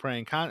constantly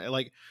praying,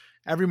 like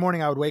every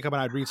morning I would wake up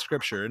and I'd read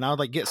scripture and I would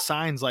like get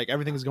signs like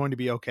everything is going to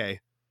be okay,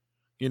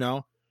 you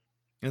know?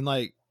 And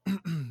like,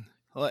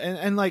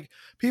 and like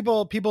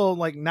people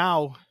like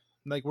now,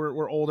 like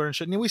we're older and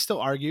shit. And we still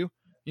argue,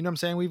 you know what I'm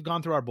saying? We've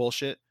gone through our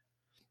bullshit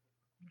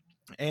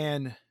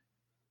and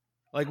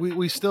like,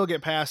 we still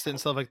get past it and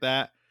stuff like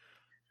that.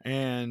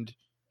 And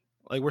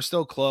like, we're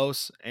still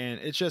close and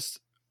it's just,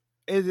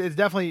 it's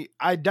definitely,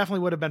 I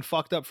definitely would have been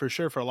fucked up for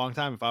sure for a long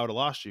time if I would have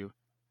lost you,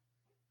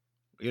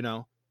 you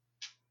know,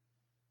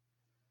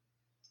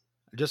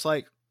 just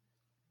like,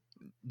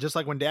 just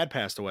like when dad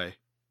passed away.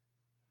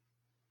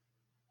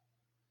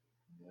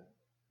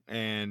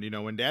 And, you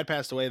know, when dad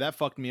passed away, that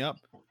fucked me up.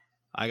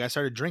 Like I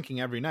started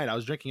drinking every night. I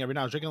was drinking every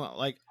night. I was drinking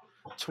like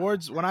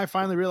towards when I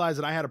finally realized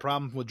that I had a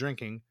problem with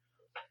drinking,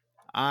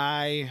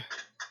 I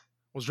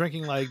was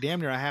drinking like damn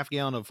near a half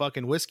gallon of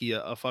fucking whiskey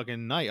a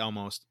fucking night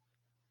almost.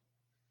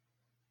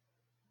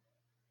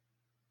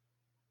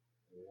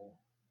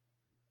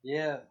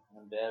 yeah,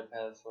 when Dad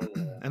passed away,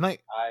 And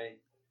like, I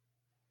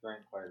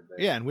drank quite a bit.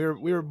 yeah, and we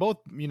were both,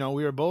 you know,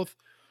 you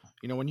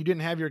know, when you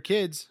didn't have your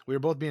kids, we were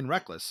both being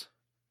reckless.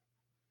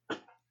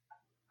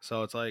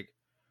 So it's like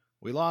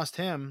we lost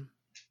him,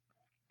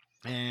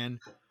 and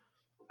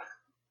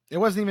it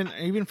wasn't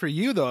even for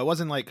you though. It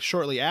wasn't like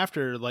shortly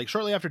after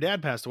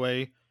dad passed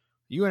away,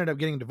 you ended up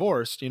getting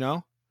divorced, you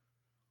know?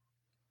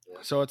 Yeah.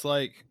 So it's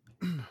like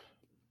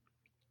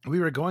we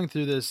were going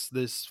through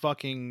this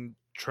fucking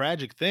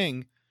tragic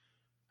thing,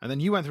 and then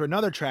you went through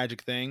another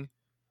tragic thing,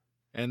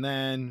 and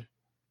then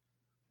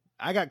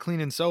I got clean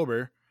and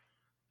sober,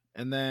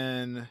 and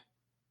then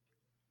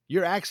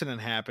your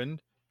accident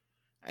happened,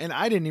 and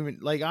I didn't even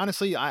like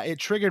honestly, it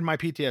triggered my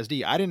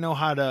PTSD. I didn't know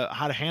how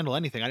to handle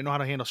anything. I didn't know how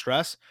to handle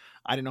stress.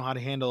 I didn't know how to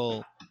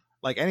handle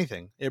like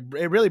anything. It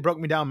really broke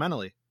me down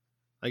mentally.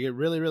 Like it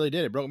really, really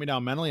did. It broke me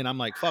down mentally, and I'm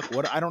like, fuck,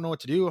 what? I don't know what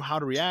to do, how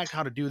to react,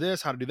 how to do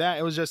this, how to do that.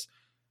 It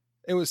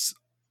was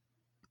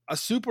a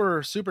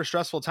super, super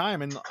stressful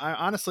time, and I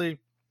honestly,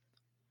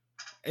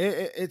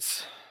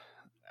 it's,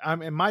 I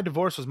mean, my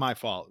divorce was my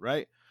fault,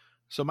 right?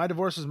 So my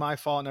divorce was my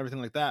fault and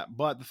everything like that.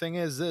 But the thing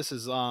is, this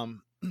is,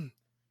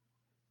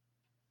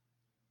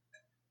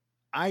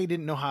 I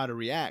didn't know how to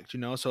react, you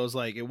know. So it was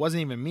like it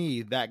wasn't even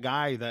me. That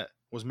guy that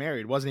was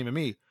married wasn't even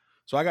me.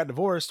 So I got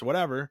divorced,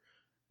 whatever,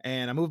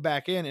 and I moved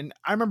back in. And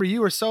I remember you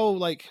were so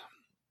like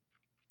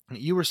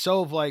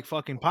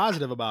fucking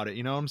positive about it.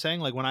 You know what I'm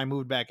saying? Like when I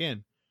moved back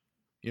in,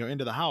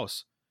 into the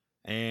house,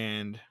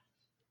 and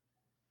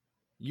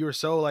you were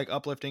so like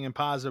uplifting and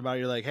positive about it.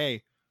 You're like,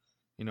 hey,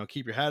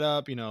 keep your head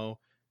up.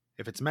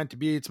 If it's meant to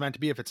be, it's meant to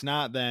be. If it's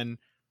not, then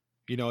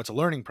it's a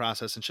learning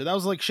process and shit. That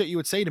was like shit you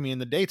would say to me in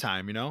the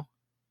daytime.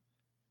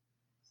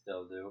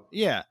 Still do.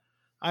 Yeah.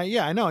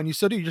 I know, and you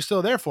still do. You're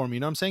still there for me. You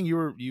know what I'm saying?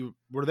 You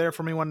were there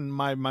for me when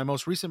my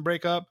most recent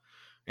breakup,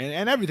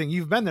 and everything.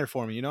 You've been there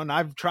for me, and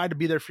I've tried to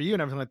be there for you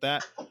and everything like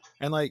that.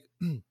 And like,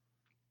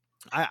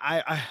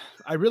 I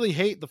really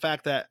hate the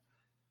fact that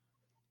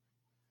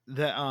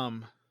that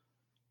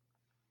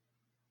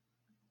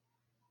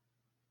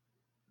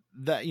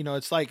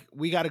it's like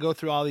we got to go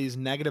through all these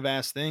negative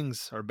ass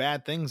things or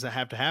bad things that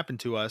have to happen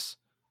to us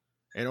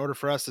in order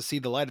for us to see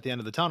the light at the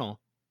end of the tunnel.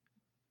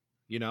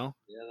 Yeah,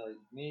 like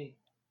me,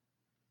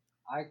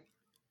 I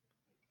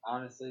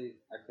honestly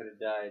I could have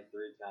died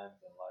 3 times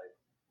in life.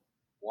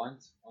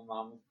 Once my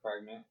mom was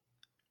pregnant,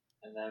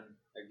 and then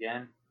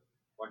again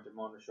went to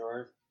Mona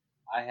Shores.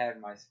 I had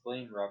my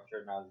spleen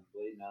ruptured and I was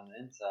bleeding on the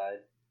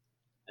inside.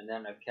 And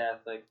then a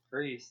Catholic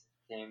priest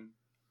came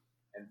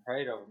and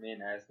prayed over me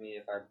and asked me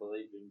if I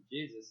believed in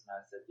Jesus, and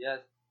I said yes.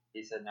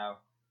 He said, "Now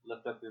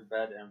lift up your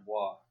bed and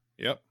walk."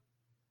 Yep.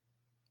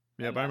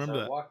 And I remember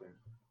that. Walking.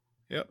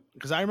 Yep.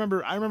 Because I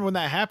remember when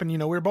that happened. We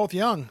were both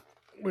young.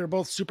 We were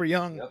both super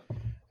young. Yep.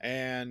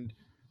 And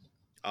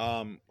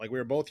like we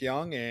were both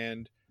young,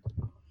 and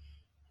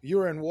you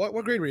were in what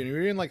grade were you in? You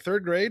were in like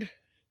third grade?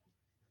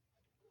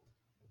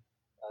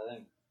 I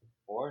think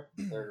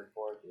third or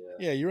fourth,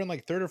 yeah. Yeah, you were in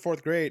like third or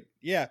fourth grade.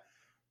 Yeah.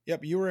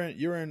 Yep, you were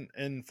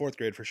in fourth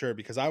grade for sure,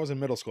 because I was in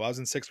middle school. I was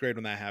in sixth grade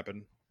when that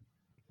happened.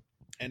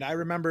 And I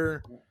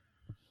remember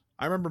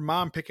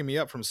mom picking me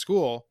up from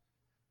school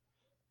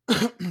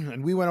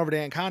and we went over to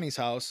Aunt Connie's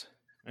house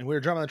and we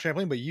were jumping on the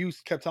trampoline, but you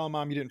kept telling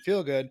mom you didn't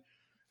feel good.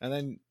 And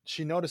then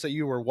she noticed that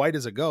you were white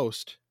as a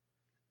ghost.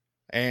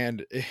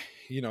 And, it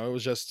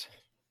was just,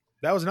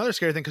 that was another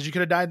scary thing because you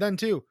could have died then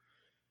too.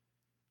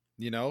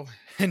 And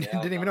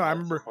didn't even know. I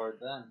remember.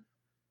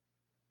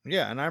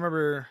 Yeah, and I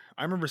remember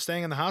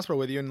staying in the hospital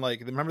with you, and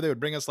like remember they would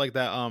bring us like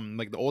that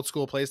like the old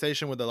school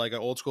PlayStation with like an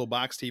old school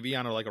box TV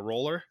on like a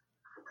roller.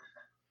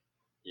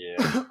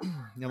 Yeah.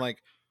 And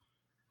like,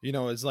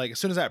 it's like as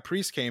soon as that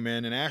priest came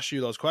in and asked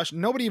you those questions,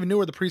 nobody even knew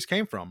where the priest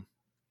came from.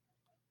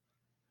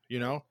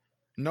 No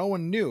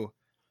one knew.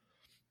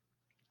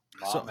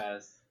 Mom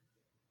asked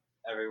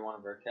every one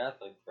of her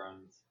Catholic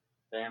friends,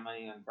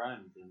 family and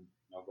friends, and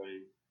nobody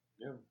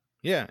knew.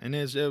 Yeah, and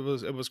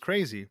it was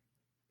crazy.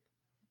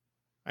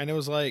 And it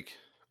was like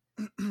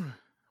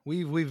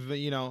we've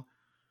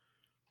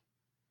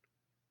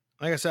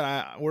like I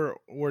said,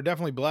 we're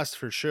definitely blessed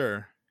for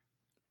sure.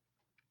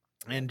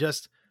 And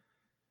just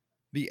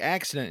the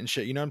accident and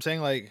shit, you know what I'm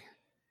saying? Like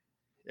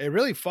it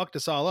really fucked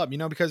us all up,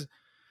 because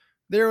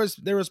there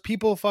was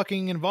people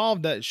fucking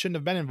involved that shouldn't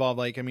have been involved.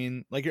 Like, I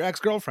mean, like your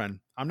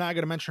ex-girlfriend. I'm not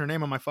going to mention her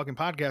name on my fucking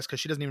podcast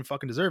because she doesn't even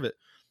fucking deserve it.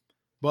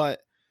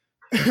 But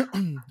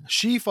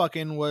she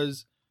fucking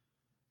was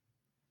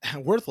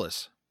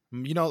worthless.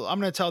 I'm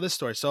going to tell this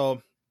story.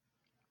 So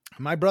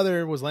my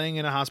brother was laying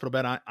in a hospital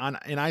bed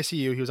in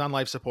ICU. He was on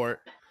life support.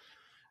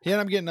 He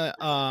ended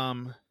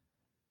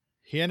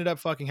up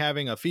fucking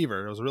having a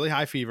fever. It was a really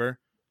high fever.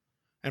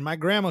 And my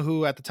grandma,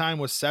 who at the time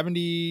was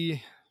 71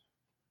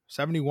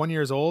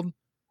 years old,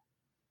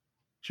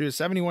 she was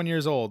 71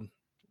 years old.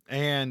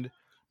 And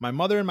my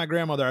mother and my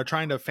grandmother are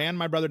trying to fan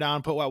my brother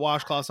down, put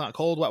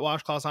cold wet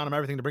washcloths on him,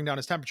 everything to bring down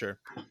his temperature.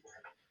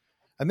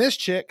 And this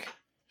chick,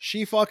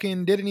 she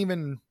fucking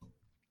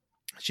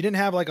she didn't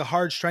have like a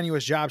hard,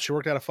 strenuous job. She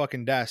worked at a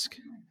fucking desk.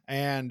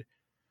 And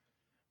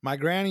my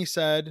granny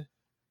said,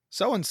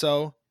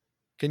 so-and-so,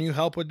 can you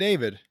help with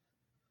David?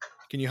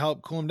 Can you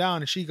help cool him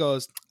down? And she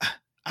goes,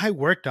 I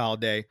worked all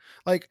day.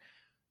 Like,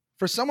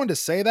 for someone to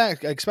say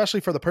that, especially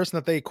for the person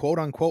that they quote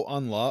unquote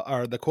unlove,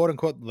 or the quote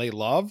unquote they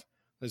love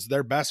is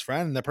their best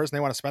friend and the person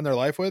they want to spend their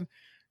life with,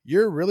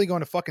 you're really going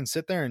to fucking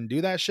sit there and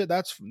do that shit?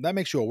 That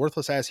makes you a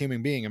worthless ass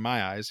human being in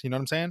my eyes. You know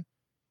what I'm saying?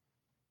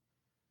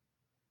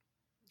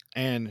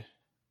 And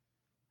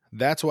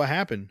that's what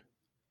happened.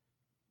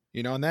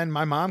 And then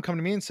my mom come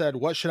to me and said,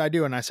 what should I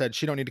do? And I said,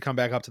 she don't need to come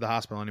back up to the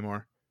hospital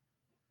anymore.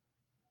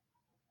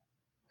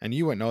 And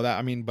you wouldn't know that.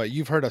 I mean, but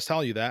you've heard us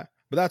tell you that.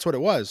 But that's what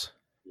it was.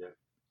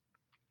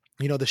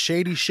 Yeah. The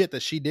shady shit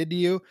that she did to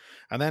you.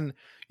 And then,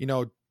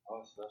 Oh,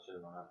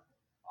 especially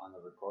on the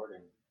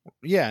recording.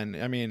 Yeah, and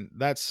I mean,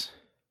 that's...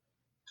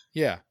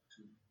 Yeah.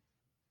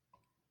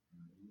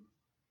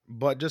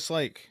 But just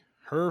like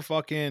her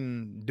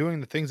fucking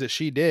doing the things that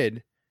she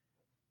did,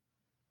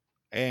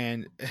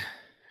 and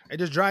it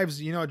just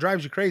drives, it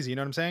drives you crazy. You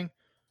know what I'm saying?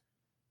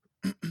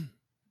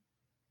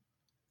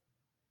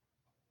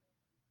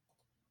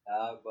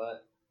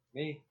 But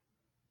me,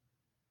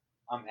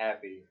 I'm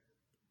happy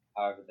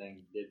how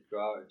everything did go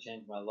out. It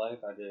changed my life.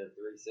 I did a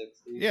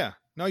 360. Yeah.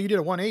 No, you did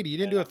a 180. You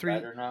didn't do a three.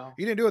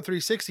 You didn't do a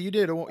 360. You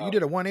did a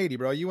 180,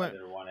 bro. You went. I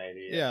did a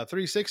 180. Yeah,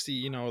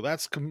 360.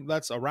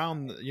 That's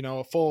around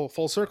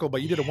full circle,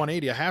 but you did a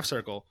 180, a half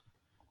circle.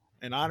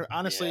 And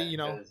honestly,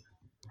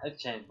 It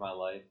changed my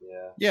life.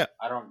 Yeah. Yeah,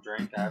 I don't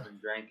drink. I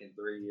haven't drank in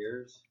 3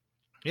 years.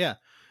 yeah,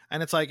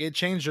 and it's like it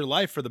changed your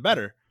life for the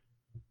better.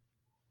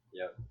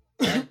 Yep.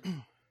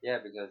 And yeah,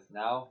 because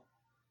now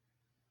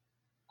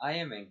I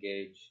am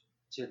engaged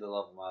to the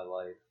love of my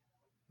life,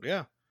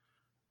 Yeah,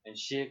 and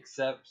she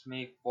accepts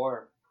me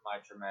for my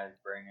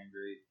traumatic brain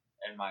injury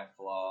and my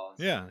flaws.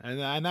 yeah,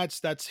 and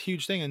that's a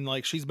huge thing, and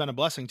like she's been a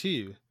blessing to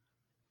you.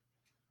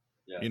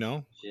 You Yes,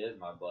 know, she is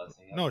my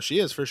blessing. Yep. no, she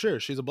is for sure.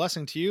 She's a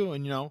blessing to you,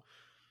 and Yep,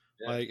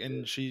 like, she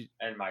and is. she,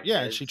 And my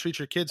yeah, and she kids treats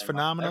your kids and my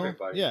phenomenal.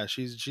 everybody. Yeah,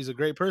 she's a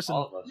great person.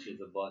 All of us, she's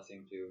a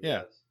blessing to.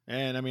 Yeah, Yes.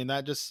 and I mean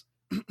that just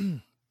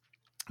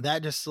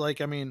that just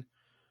like I mean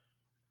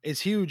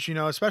is huge.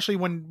 Especially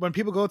when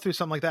people go through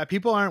something like that,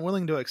 people aren't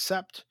willing to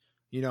accept.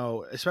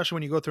 Especially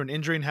when you go through an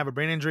injury and have a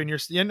brain injury,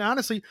 and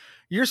honestly,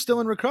 you're still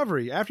in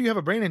recovery. After you have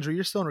a brain injury,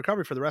 you're still in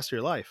recovery for the rest of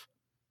your life.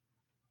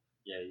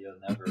 Yeah, you'll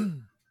never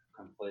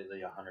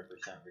completely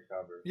 100%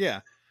 recover.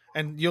 Yeah,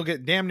 and you'll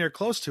get damn near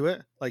close to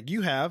it, like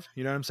you have.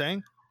 You know what I'm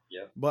saying?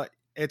 Yep. But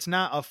it's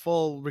not a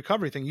full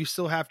recovery thing. You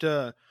still have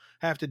to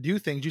do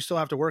things. You still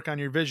have to work on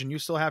your vision. You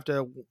still have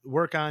to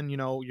work on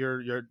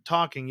your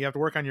talking. You have to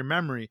work on your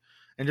memory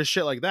and just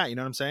shit like that. You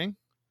know what I'm saying?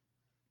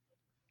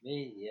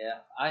 Me,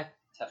 yeah.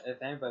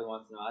 If anybody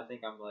wants to know, I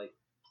think I'm like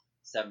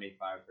 75%.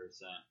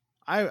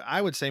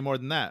 I would say more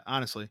than that,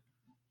 honestly,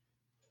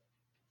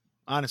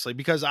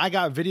 because I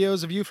got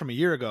videos of you from a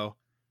year ago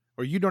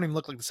where you don't even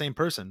look like the same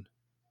person.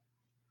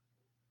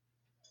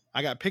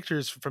 I got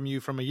pictures from you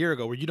from a year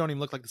ago where you don't even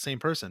look like the same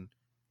person.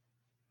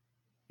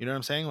 You know what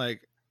I'm saying?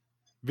 Like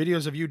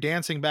videos of you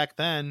dancing back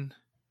then.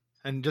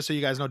 And just so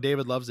you guys know,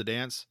 David loves to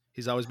dance.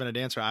 He's always been a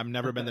dancer. I've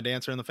never been the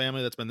dancer in the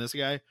family. That's been this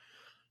guy.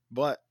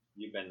 But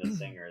You've been the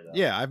singer though,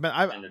 yeah, and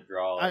the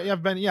drawer.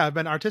 I've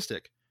been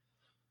artistic.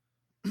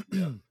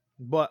 Yep.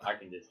 But I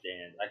can just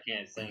dance. I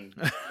can't sing.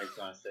 Makes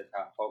you want to stick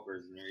hot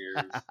pokers in your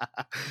ears.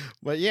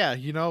 but yeah,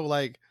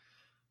 like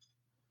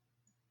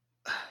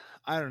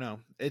I don't know.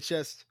 It's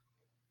just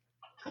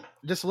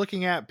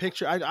looking at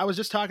picture. I was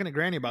just talking to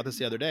Granny about this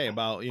the other day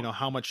about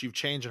how much you've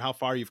changed and how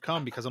far you've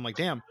come, because I'm like,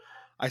 damn,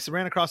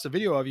 ran across a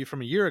video of you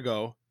from a year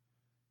ago,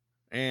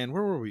 and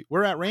where were we?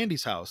 We're at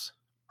Randy's house.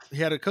 He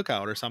had a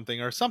cookout or something,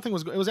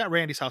 it was at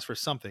Randy's house for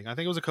something. I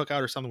think it was a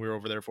cookout or something we were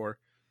over there for,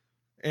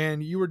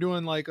 and you were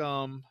doing like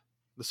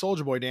the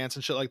Soldier Boy dance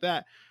and shit like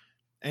that.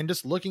 And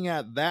just looking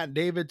at that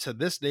David to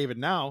this David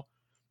now,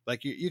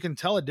 like you can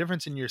tell a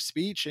difference in your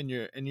speech and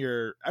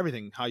your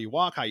everything, how you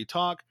walk, how you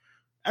talk,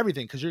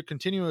 everything, because you're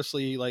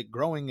continuously like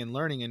growing and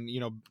learning and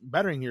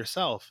bettering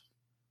yourself.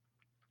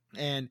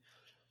 And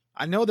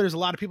I know there's a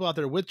lot of people out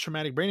there with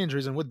traumatic brain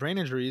injuries and with brain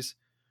injuries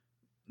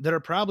that are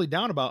probably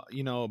down about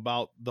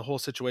about the whole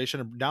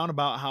situation, or down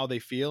about how they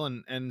feel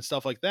and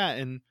stuff like that.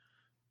 And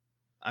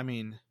I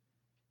mean,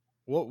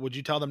 what would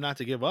you tell them not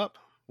to give up?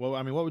 Well,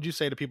 I mean, what would you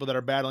say to people that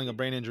are battling a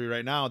brain injury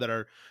right now, that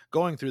are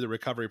going through the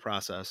recovery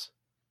process?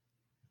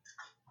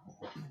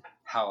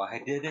 How I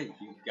did it,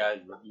 you guys.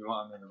 You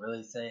want me to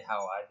really say how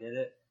I did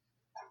it?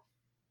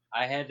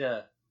 I had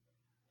to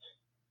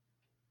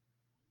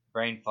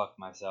brain fuck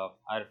myself.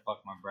 I had to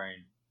fuck my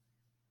brain.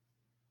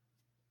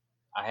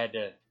 I had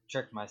to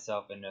trick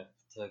myself into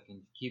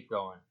keep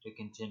going, to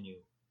continue,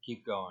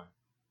 keep going.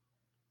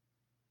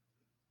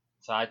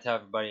 So I tell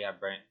everybody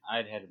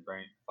I'd had to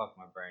fuck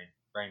my brain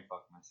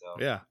fuck myself.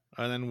 Yeah,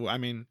 and then I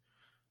mean,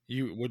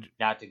 you would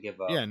Not to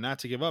give up. yeah, not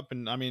to give up,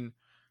 and I mean,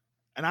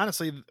 and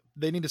honestly,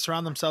 they need to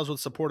surround themselves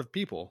with supportive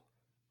people.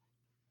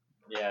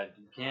 Yeah,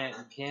 you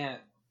can't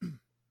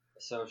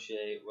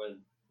associate with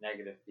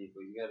negative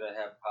people. You gotta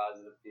have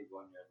positive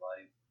people in your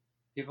life.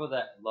 People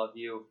that love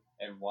you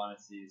and want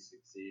to see you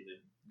succeed and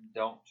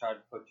don't try to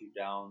put you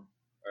down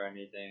or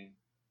anything.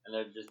 And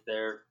they're just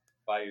there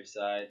by your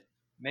side.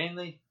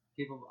 Mainly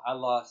people I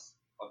lost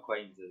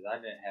acquaintances. I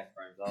didn't have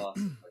friends. I lost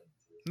acquaintances.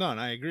 No, and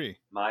I agree.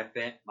 My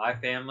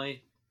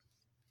family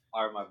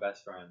are my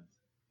best friends.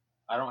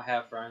 I don't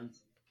have friends.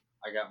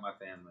 I got my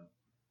family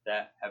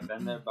that have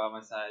been there by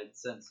my side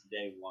since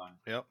day one.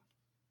 Yep.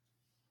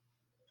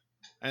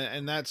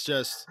 And that's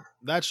just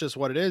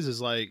what it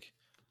is like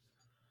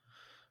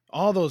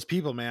all those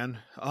people, man,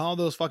 all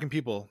those fucking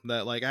people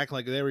that like act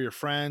like they were your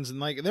friends. And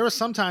like there was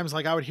sometimes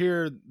like I would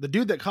hear the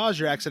dude that caused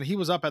your accident, he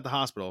was up at the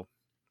hospital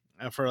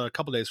for a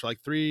couple days, for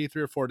like three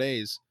or 4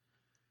 days,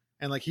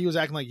 and like he was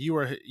acting like you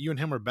and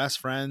him were best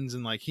friends,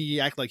 and like he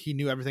acted like he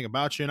knew everything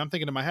about you. And I'm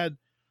thinking in my head,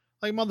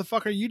 like,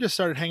 motherfucker, you just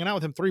started hanging out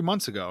with him 3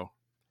 months ago.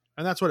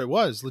 And that's what it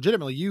was.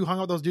 Legitimately, you hung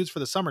out with those dudes for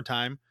the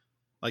summertime.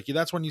 Like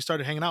that's when you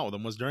started hanging out with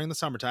them, was during the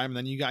summertime, and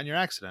then you got in your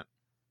accident.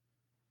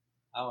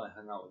 I went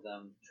hung out with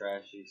them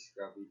trashy,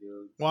 scrubby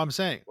dudes. Well, I'm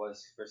saying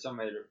Was for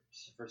somebody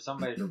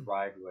to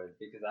ride with,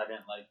 because I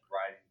didn't like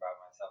riding by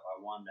myself.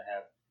 I wanted to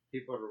have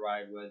people to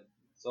ride with,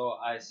 so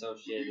I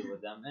associated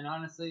with them. And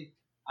honestly,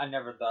 I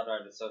never thought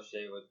I'd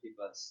associate with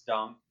people that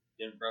stunk,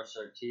 didn't brush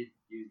their teeth,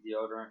 use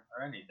deodorant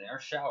or anything,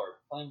 or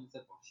shower. Plain and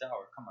simple,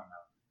 shower. Come on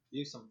now,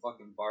 use some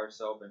fucking bar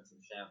soap and some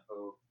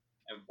shampoo,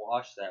 and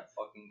wash that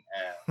fucking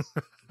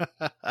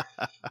ass.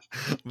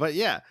 but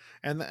yeah,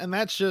 and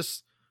that's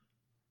just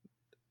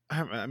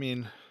I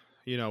mean,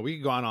 we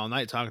could go on all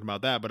night talking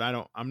about that, but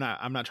I'm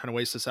not trying to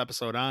waste this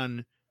episode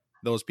on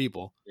those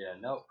people Yeah,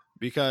 no.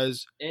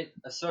 because It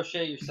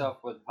associate yourself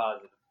with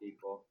positive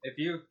people. If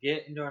you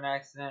get into an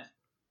accident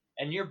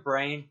and your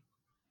brain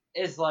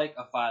is like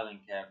a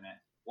filing cabinet,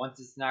 once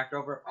it's knocked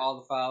over,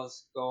 all the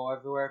files go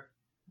everywhere.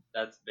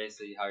 That's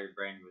basically how your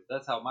brain was.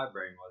 That's how my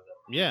brain was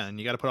at yeah, least. and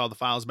you got to put all the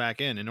files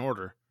back in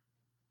order.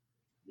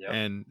 Yep.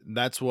 And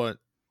that's what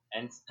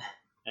And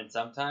and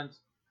sometimes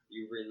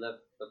you relive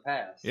the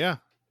past. yeah.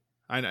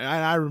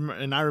 I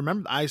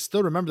remember I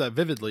still remember that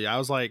vividly. I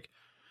was like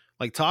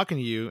talking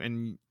to you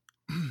and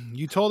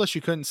you told us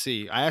you couldn't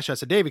see. I asked you, I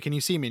said, "David, can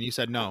you see me?" And you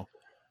said no.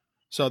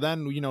 So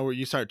then,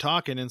 you start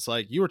talking, and it's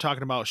like you were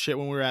talking about shit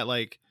when we were at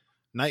like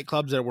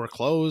nightclubs that were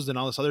closed and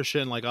all this other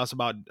shit, and like us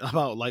about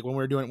like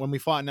when we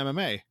fought in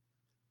MMA.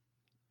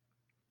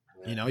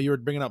 Yeah. You were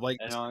bringing up like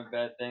And the only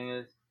bad thing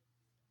is,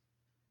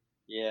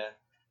 yeah,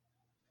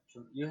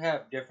 you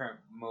have different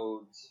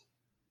moods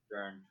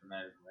during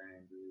traumatic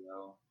brain injury,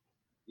 though.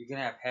 You can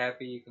have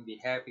happy, you can be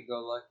happy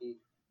go lucky,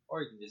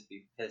 or you can just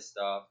be pissed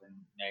off and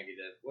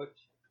negative, which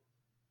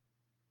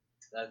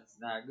that's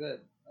not good.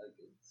 Like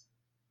it's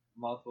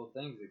multiple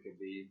things it could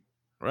be.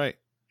 right,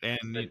 and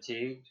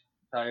Fatigued,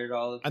 tired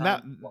all the and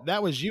that time,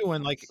 that was you,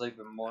 sleeping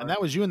and more.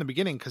 that was you in the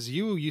beginning because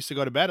you used to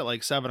go to bed at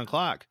like 7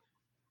 o'clock.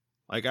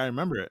 Like I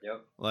remember it.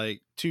 Yep.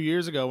 Like 2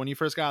 years ago when you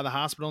first got out of the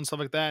hospital and stuff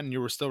like that, and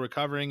you were still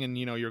recovering, and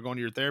you were going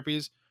to your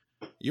therapies.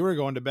 You were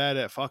going to bed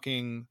at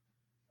fucking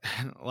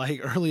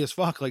like early as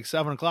fuck, like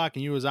 7 o'clock,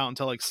 and you was out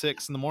until like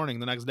 6 in the morning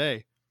the next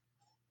day.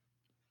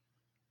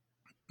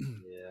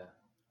 Yeah.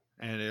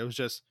 And it was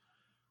just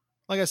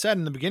like I said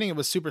in the beginning, it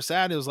was super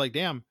sad. It was like,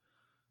 damn,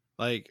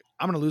 like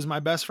I'm gonna lose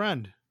my best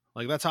friend.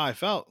 Like that's how I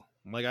felt.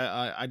 Like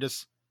I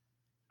just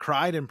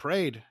cried and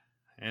prayed,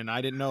 and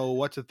I didn't know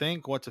what to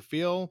think, what to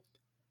feel,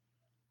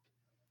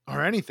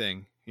 or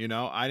anything.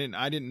 I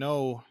didn't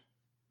know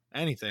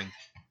anything.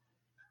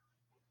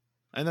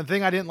 And the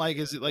thing I didn't like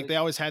is like Like they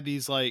always had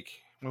these like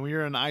when we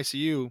were in the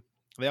ICU,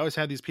 they always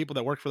had these people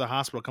that worked for the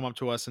hospital come up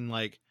to us and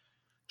like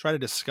try to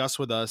discuss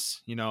with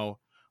us,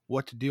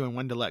 what to do and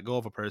when to let go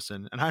of a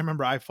person. And I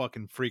remember I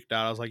fucking freaked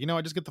out. I was like, you know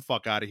what, just get the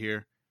fuck out of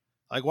here.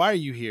 Like, why are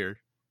you here?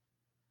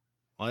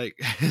 Like,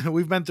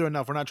 we've been through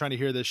enough. We're not trying to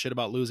hear this shit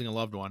about losing a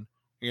loved one,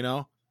 you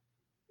know?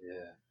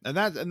 yeah. And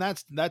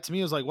that to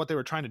me was like what they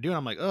were trying to do. And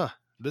I'm like, ugh,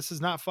 this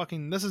is not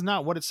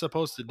what it's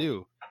supposed to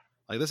do.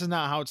 Like, this is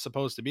not how it's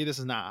supposed to be. This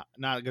is not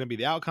gonna be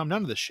the outcome.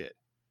 None of this shit.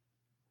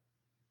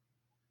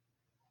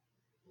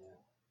 Yeah.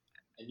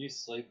 And you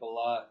sleep a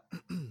lot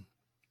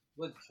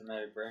with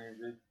traumatic brain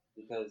injury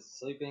because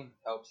sleeping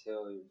helps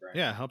heal your brain.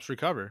 Yeah, it helps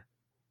recover.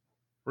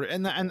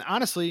 And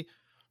honestly,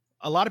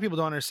 a lot of people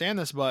don't understand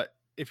this, but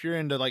if you're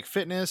into like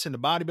fitness, into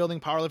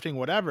bodybuilding, powerlifting,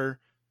 whatever,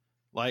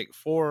 like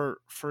for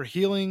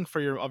healing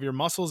your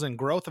muscles and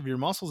growth of your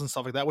muscles and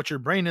stuff like that, which your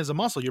brain is a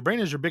muscle. Your brain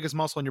is your biggest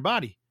muscle in your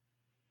body.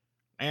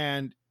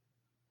 And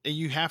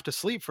you have to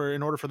sleep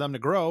in order for them to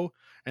grow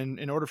and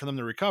in order for them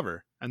to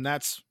recover. And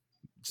that's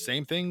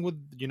same thing with,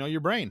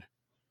 your brain.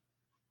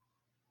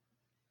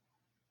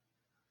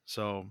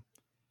 So,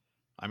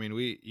 I mean,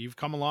 you've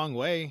come a long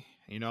way,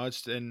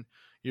 and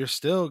you're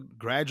still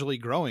gradually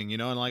growing,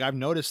 and like I've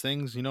noticed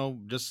things,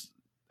 just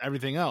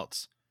everything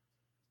else.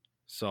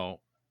 So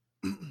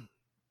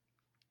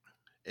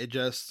it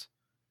just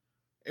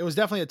it was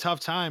definitely a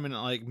tough time, and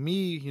like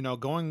me,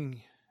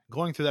 going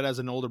through that as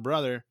an older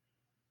brother,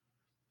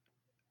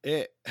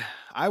 it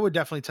I would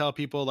definitely tell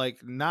people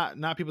like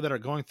not people that are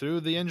going through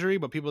the injury,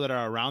 but people that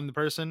are around the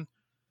person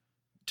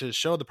to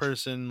show the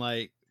person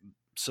like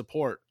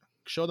support.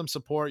 Show them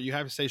support. You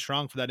have to stay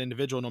strong for that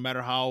individual no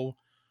matter how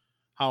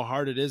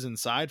hard it is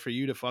inside for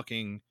you to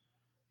fucking,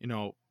 you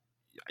know,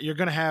 you're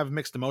going to have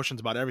mixed emotions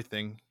about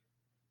everything,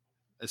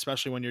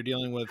 especially when you're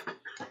dealing with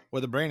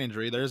a brain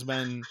injury. There's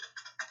been,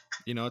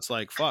 it's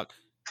like fuck.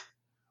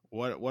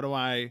 What do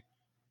I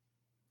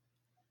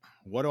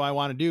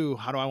want to do?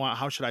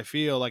 How should I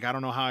feel? Like, I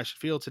don't know how I should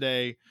feel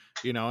today.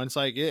 And it's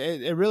like,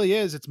 it really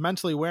is. It's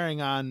mentally wearing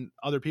on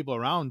other people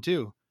around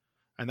too.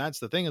 And that's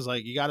the thing is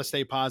like, you got to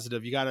stay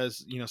positive. You got to,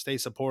 stay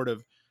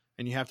supportive,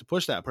 and you have to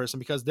push that person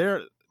because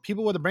they're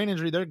people with a brain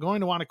injury. They're going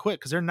to want to quit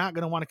because they're not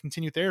going to want to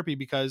continue therapy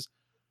because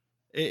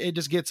it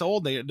just gets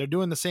old. They're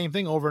doing the same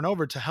thing over and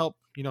over to help,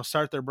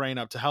 start their brain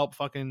up, to help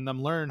fucking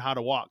them learn how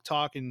to walk,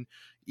 talk, and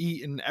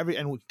eat and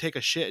take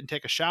a shit and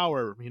take a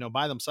shower,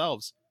 by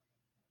themselves.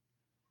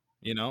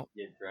 Get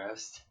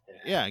dressed.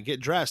 Yeah. Yeah, get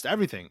dressed,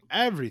 everything.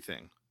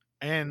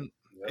 And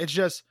Yep. it's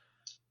just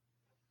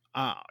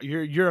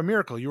you're a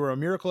miracle. You were a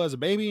miracle as a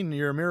baby, and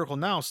you're a miracle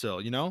now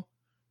still,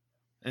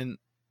 and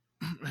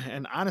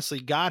and honestly,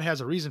 God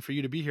has a reason for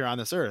you to be here on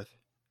this earth.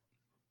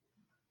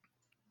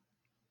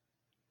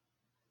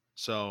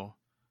 So,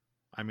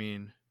 I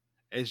mean,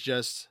 it's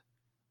just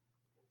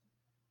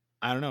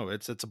I don't know.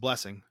 It's a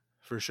blessing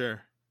for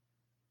sure.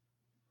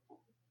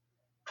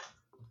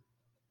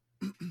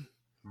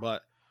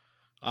 But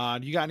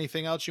do you got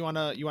anything else you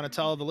wanna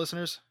tell the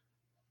listeners?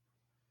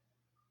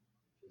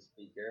 Just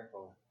be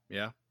careful.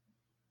 Yeah.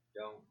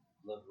 Don't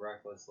live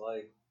reckless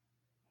life.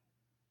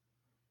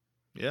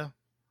 Yeah.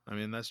 I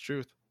mean, that's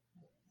truth.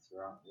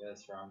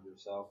 Surround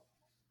yourself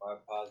by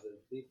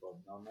positive people,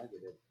 no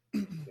negative,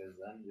 because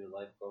then your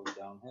life goes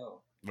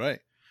downhill. Right.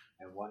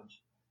 And once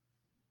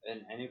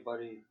and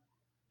anybody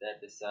that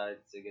decides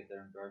to get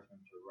their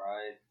endorsement to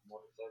ride a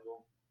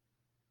motorcycle,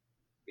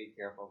 be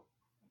careful.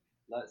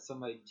 Let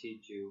somebody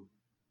teach you,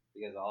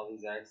 because all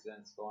these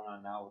accidents going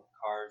on now with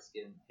cars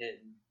getting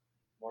hit and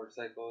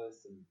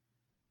motorcyclists and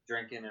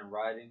drinking and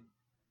riding,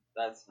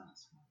 that's not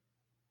smart.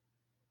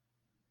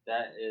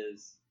 That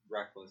is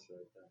reckless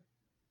right there.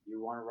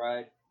 You want to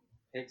ride?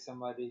 Pick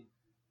somebody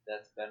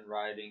that's been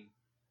riding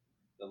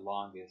the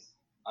longest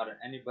out of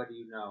anybody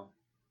you know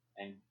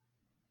and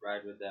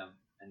ride with them,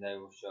 and they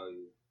will show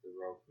you the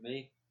road.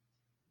 Me,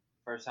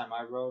 first time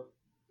I rode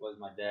was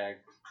my dad's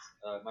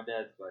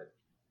bike,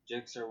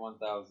 Gixxer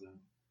 1000,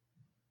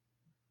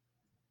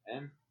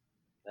 and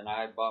then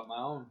I bought my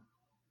own.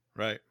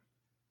 Right.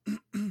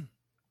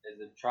 Is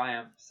a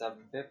Triumph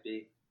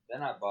 750.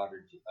 Then I bought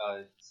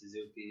a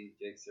Suzuki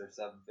Gixxer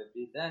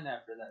 750. Then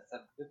after that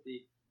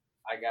 750,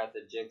 I got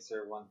the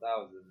Gixxer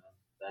 1000. And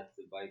that's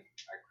the bike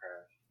I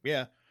crashed.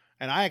 Yeah.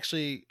 And I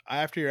actually,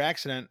 after your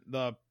accident,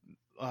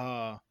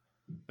 uh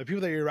the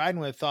people that you're riding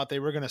with thought they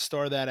were going to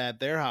store that at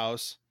their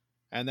house,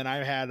 and then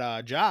I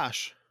had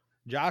Josh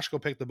go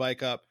pick the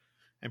bike up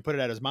and put it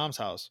at his mom's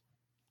house.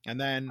 And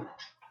then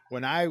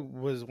when I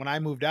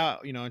moved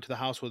out, into the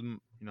house with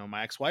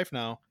my ex-wife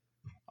now,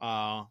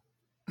 uh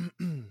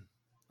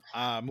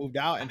moved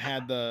out and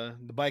had the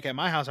bike at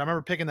my house. I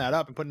remember picking that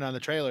up and putting it on the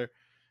trailer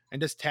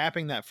and just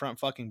tapping that front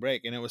fucking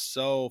brake, and it was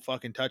so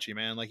fucking touchy,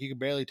 man. Like you could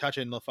barely touch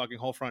it, and the fucking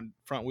whole front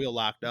wheel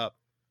locked up.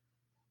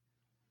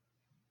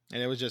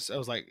 And it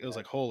was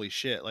like holy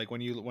shit. Like when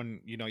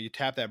you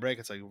tap that brake,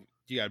 it's like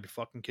you gotta be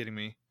fucking kidding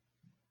me.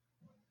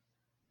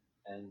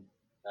 And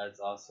that's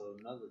also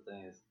another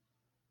thing is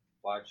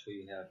watch who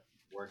you have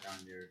work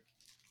on your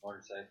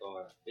motorcycle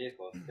or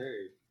vehicles,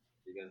 period.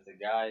 Because the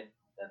guy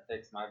that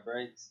fixed my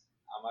brakes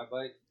on my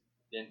bike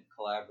didn't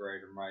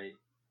collaborate them right.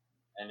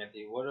 And if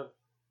he would have,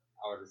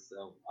 I would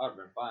have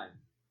been fine.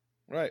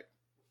 Right,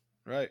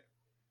 right.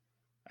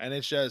 And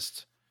it's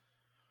just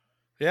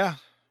yeah,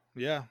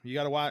 yeah. You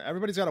gotta watch.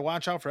 Everybody's gotta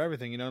watch out for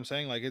everything. You know what I'm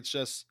saying? Like it's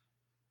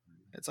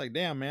like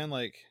damn, man.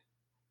 Like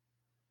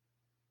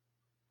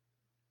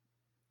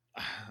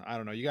I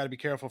don't know. You got to be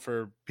careful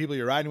for people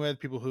you're riding with,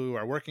 people who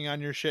are working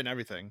on your shit and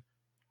everything.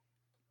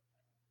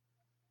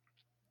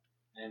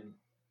 And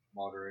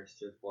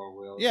motorists or four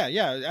wheels. Yeah,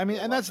 yeah. I mean,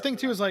 and that's watch the out thing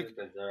for too them is like,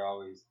 because they're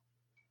always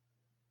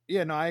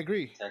yeah, no, I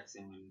agree.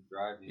 texting and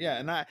driving.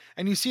 Yeah,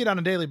 and you see it on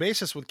a daily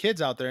basis with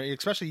kids out there,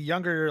 especially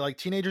younger like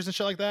teenagers and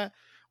shit like that,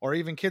 or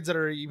even kids that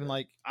are even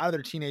like out of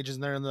their teenagers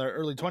and they're in their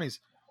early 20s,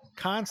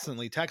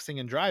 constantly texting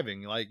and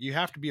driving. Like you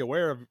have to be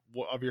aware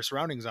of your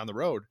surroundings on the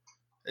road,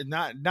 and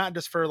not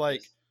just for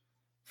like Just,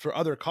 for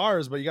other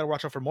cars, but you got to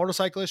watch out for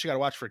motorcyclists. You got to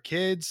watch for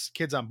kids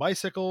on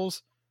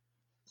bicycles,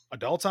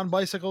 adults on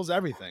bicycles,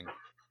 everything.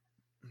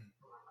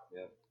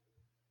 yep.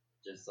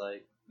 Just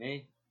like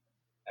me,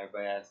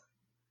 everybody asks,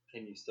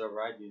 "Can you still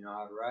ride? Do you know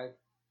how to ride?"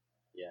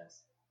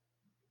 Yes.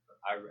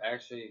 I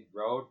actually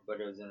rode,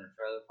 but it was in a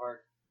trailer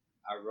park.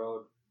 I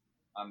rode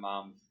my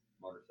mom's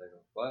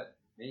motorcycle, but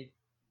me,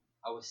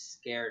 I was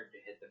scared to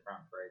hit the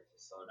front brake to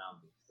slow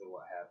down because of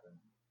what happened.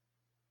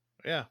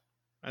 Yeah,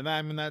 and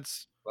I mean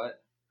that's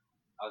But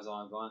I was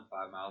only going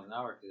 5 miles an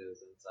hour because it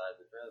was inside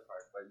the trailer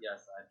park. But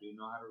yes, I do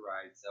know how to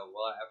ride. So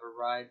will I ever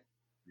ride?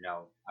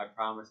 No. I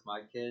promise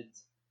my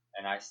kids,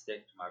 and I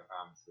stick to my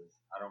promises.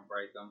 I don't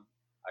break them.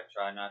 I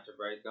try not to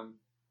break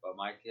them.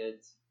 But my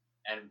kids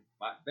and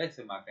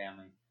basically my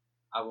family,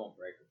 I won't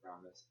break a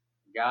promise.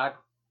 God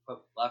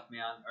left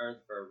me on earth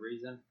for a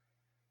reason.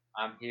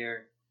 I'm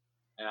here,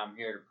 and I'm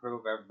here to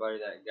prove everybody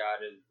that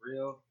God is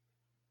real.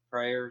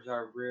 Prayers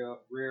are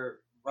real.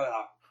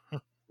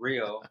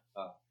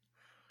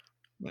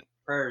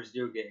 Prayers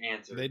do get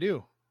answered. they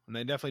do, and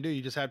they definitely do.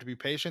 You just have to be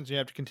patient. And you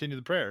have to continue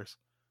the prayers.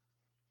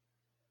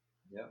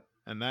 Yep.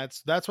 And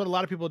that's what a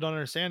lot of people don't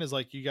understand is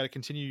like you got to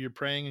continue your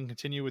praying and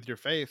continue with your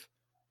faith,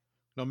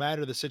 no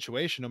matter the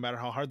situation, no matter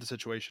how hard the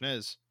situation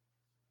is.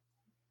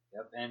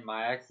 Yep. And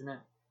my accident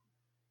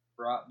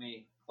brought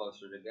me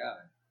closer to God.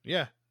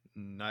 Yeah,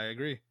 I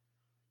agree.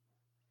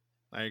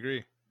 I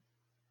agree.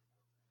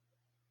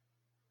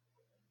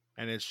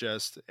 And it's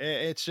just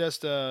it's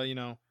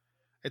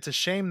a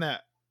shame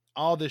that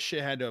all this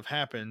shit had to have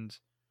happened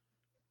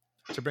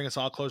to bring us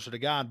all closer to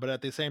God, but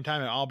at the same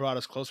time, it all brought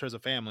us closer as a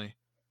family.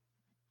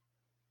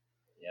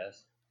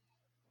 Yes.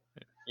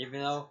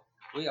 Even though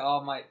we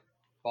all might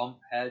bump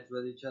heads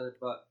with each other,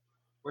 but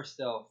we're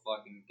still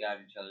fucking got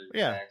each other's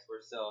Yeah. backs.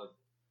 We're still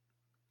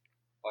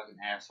fucking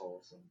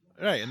assholes sometimes.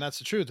 Right, and that's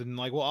the truth. And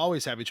like we'll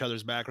always have each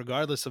other's back,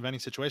 regardless of any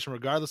situation,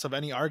 regardless of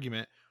any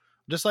argument.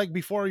 Just like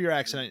before your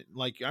accident,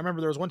 like I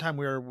remember there was one time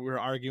we were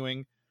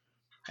arguing,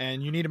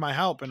 and you needed my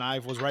help, and I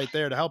was right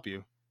there to help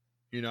you.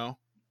 You know,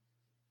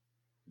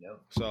 Yep.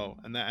 so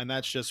and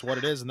that's just what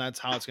it is, and that's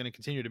how it's going to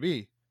continue to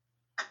be.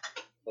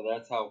 But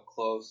that's how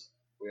close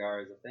we are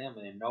as a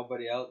family, and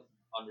nobody else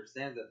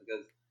understands that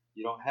because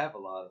you don't have a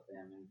lot of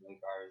families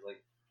like ours.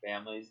 Like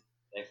families,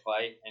 they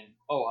fight, and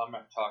oh, I'm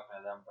not talking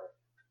to them for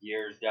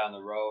years down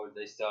the road.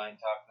 They still ain't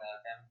talking to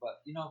that family.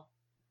 But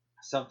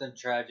something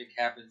tragic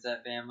happens to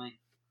that family,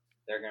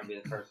 they're gonna be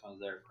the first ones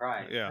that are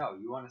crying. Yeah. No,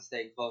 you want to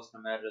stay close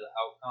no matter the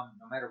outcome,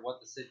 no matter what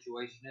the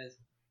situation is.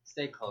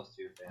 Stay close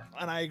to your family.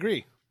 And I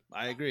agree.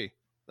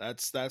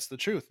 That's the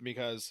truth,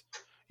 because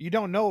you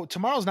don't know,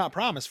 tomorrow's not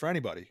promised for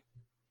anybody.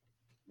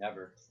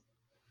 Never.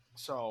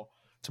 So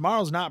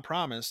tomorrow's not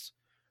promised.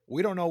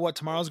 We don't know what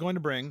tomorrow's going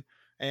to bring.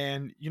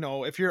 And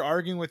if you're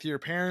arguing with your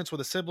parents,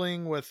 with a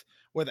sibling, with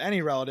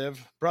any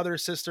relative, brother,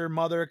 sister,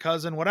 mother,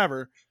 cousin,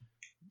 whatever,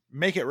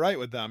 make it right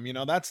with them.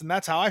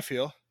 That's how I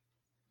feel.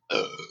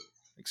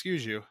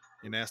 Excuse you,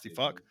 you nasty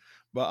fuck.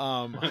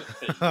 But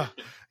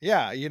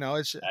yeah,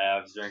 it's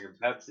I was drinking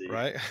Pepsi.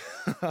 right.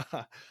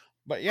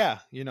 But yeah,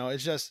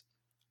 it's just,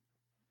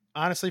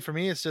 honestly, for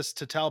me, it's just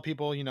to tell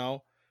people,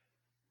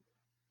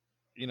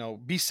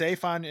 be safe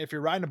if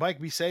you're riding a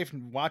bike, be safe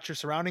and watch your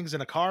surroundings.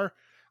 In a car,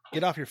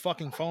 get off your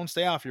fucking phone,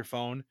 stay off your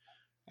phone.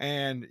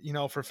 And,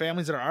 for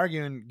families that are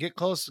arguing, get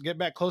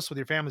back close with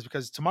your families,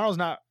 because tomorrow's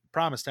not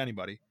promised to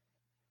anybody.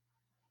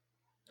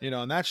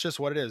 And that's just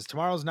what it is.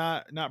 Tomorrow's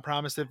not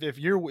promised. If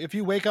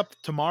you wake up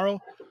tomorrow,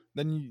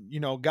 then,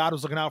 God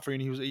was looking out for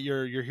you, and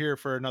you're here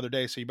for another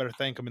day. So you better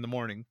thank him in the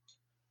morning.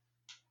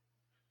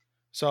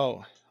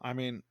 So, I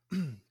mean,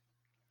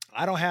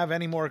 I don't have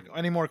any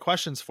more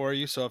questions for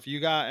you. So if you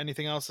got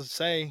anything else to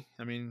say,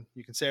 I mean,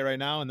 you can say it right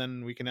now, and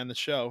then we can end the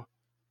show.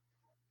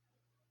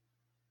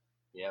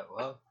 Yeah,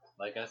 well,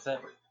 like I said,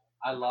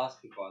 I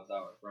lost people I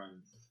thought were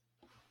friends.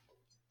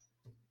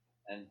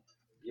 And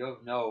you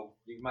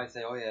might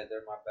say, oh yeah,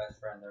 they're my best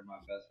friend,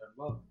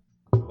 Well,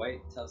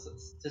 wait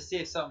to see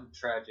if something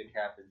tragic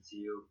happens to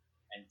you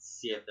and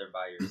see if they're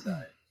by your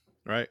side.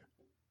 Right.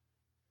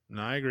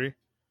 No, I agree.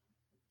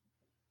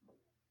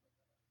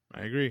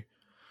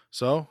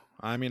 So,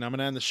 I mean, I'm going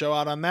to end the show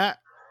out on that.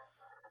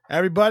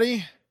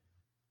 Everybody,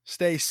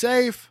 stay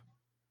safe.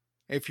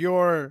 If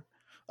you're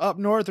up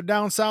north or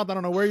down south, I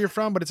don't know where you're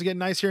from, but it's getting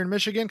nice here in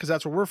Michigan, because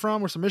that's where we're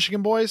from. We're some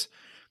Michigan boys.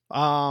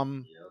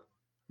 Yep.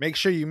 Make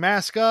sure you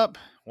mask up,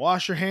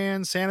 wash your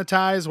hands,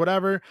 sanitize,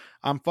 whatever.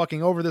 I'm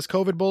fucking over this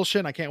COVID bullshit,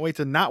 and I can't wait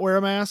to not wear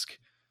a mask.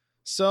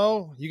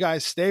 So, you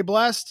guys stay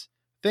blessed.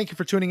 Thank you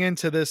for tuning in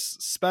to this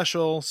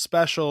special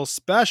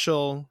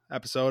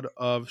episode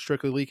of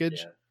Strictly Leakage.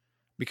 Yeah.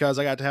 Because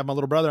I got to have my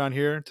little brother on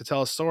here to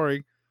tell a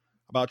story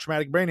about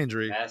traumatic brain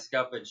injury. Mask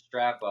up and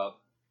strap up.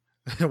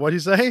 What'd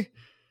you say?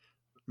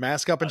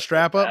 Mask up and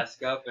strap up?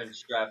 Mask up and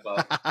strap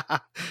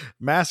up.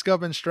 Mask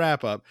up and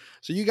strap up.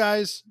 So you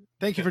guys,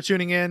 thank you for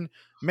tuning in.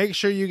 Make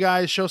sure you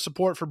guys show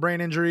support for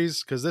brain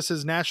injuries, because this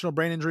is National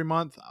Brain Injury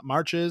Month,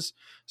 March is.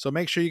 So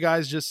make sure you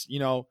guys just,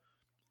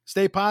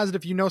 stay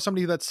positive. You know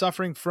somebody that's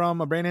suffering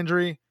from a brain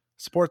injury,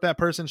 support that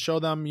person, show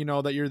them,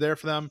 that you're there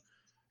for them,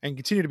 and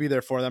continue to be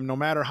there for them no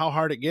matter how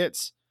hard it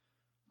gets.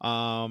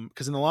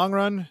 Because in the long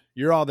run,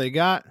 you're all they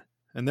got,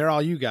 and they're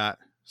all you got.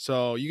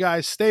 So you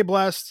guys stay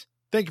blessed.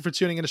 Thank you for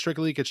tuning in to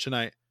Strictly Leakage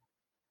tonight.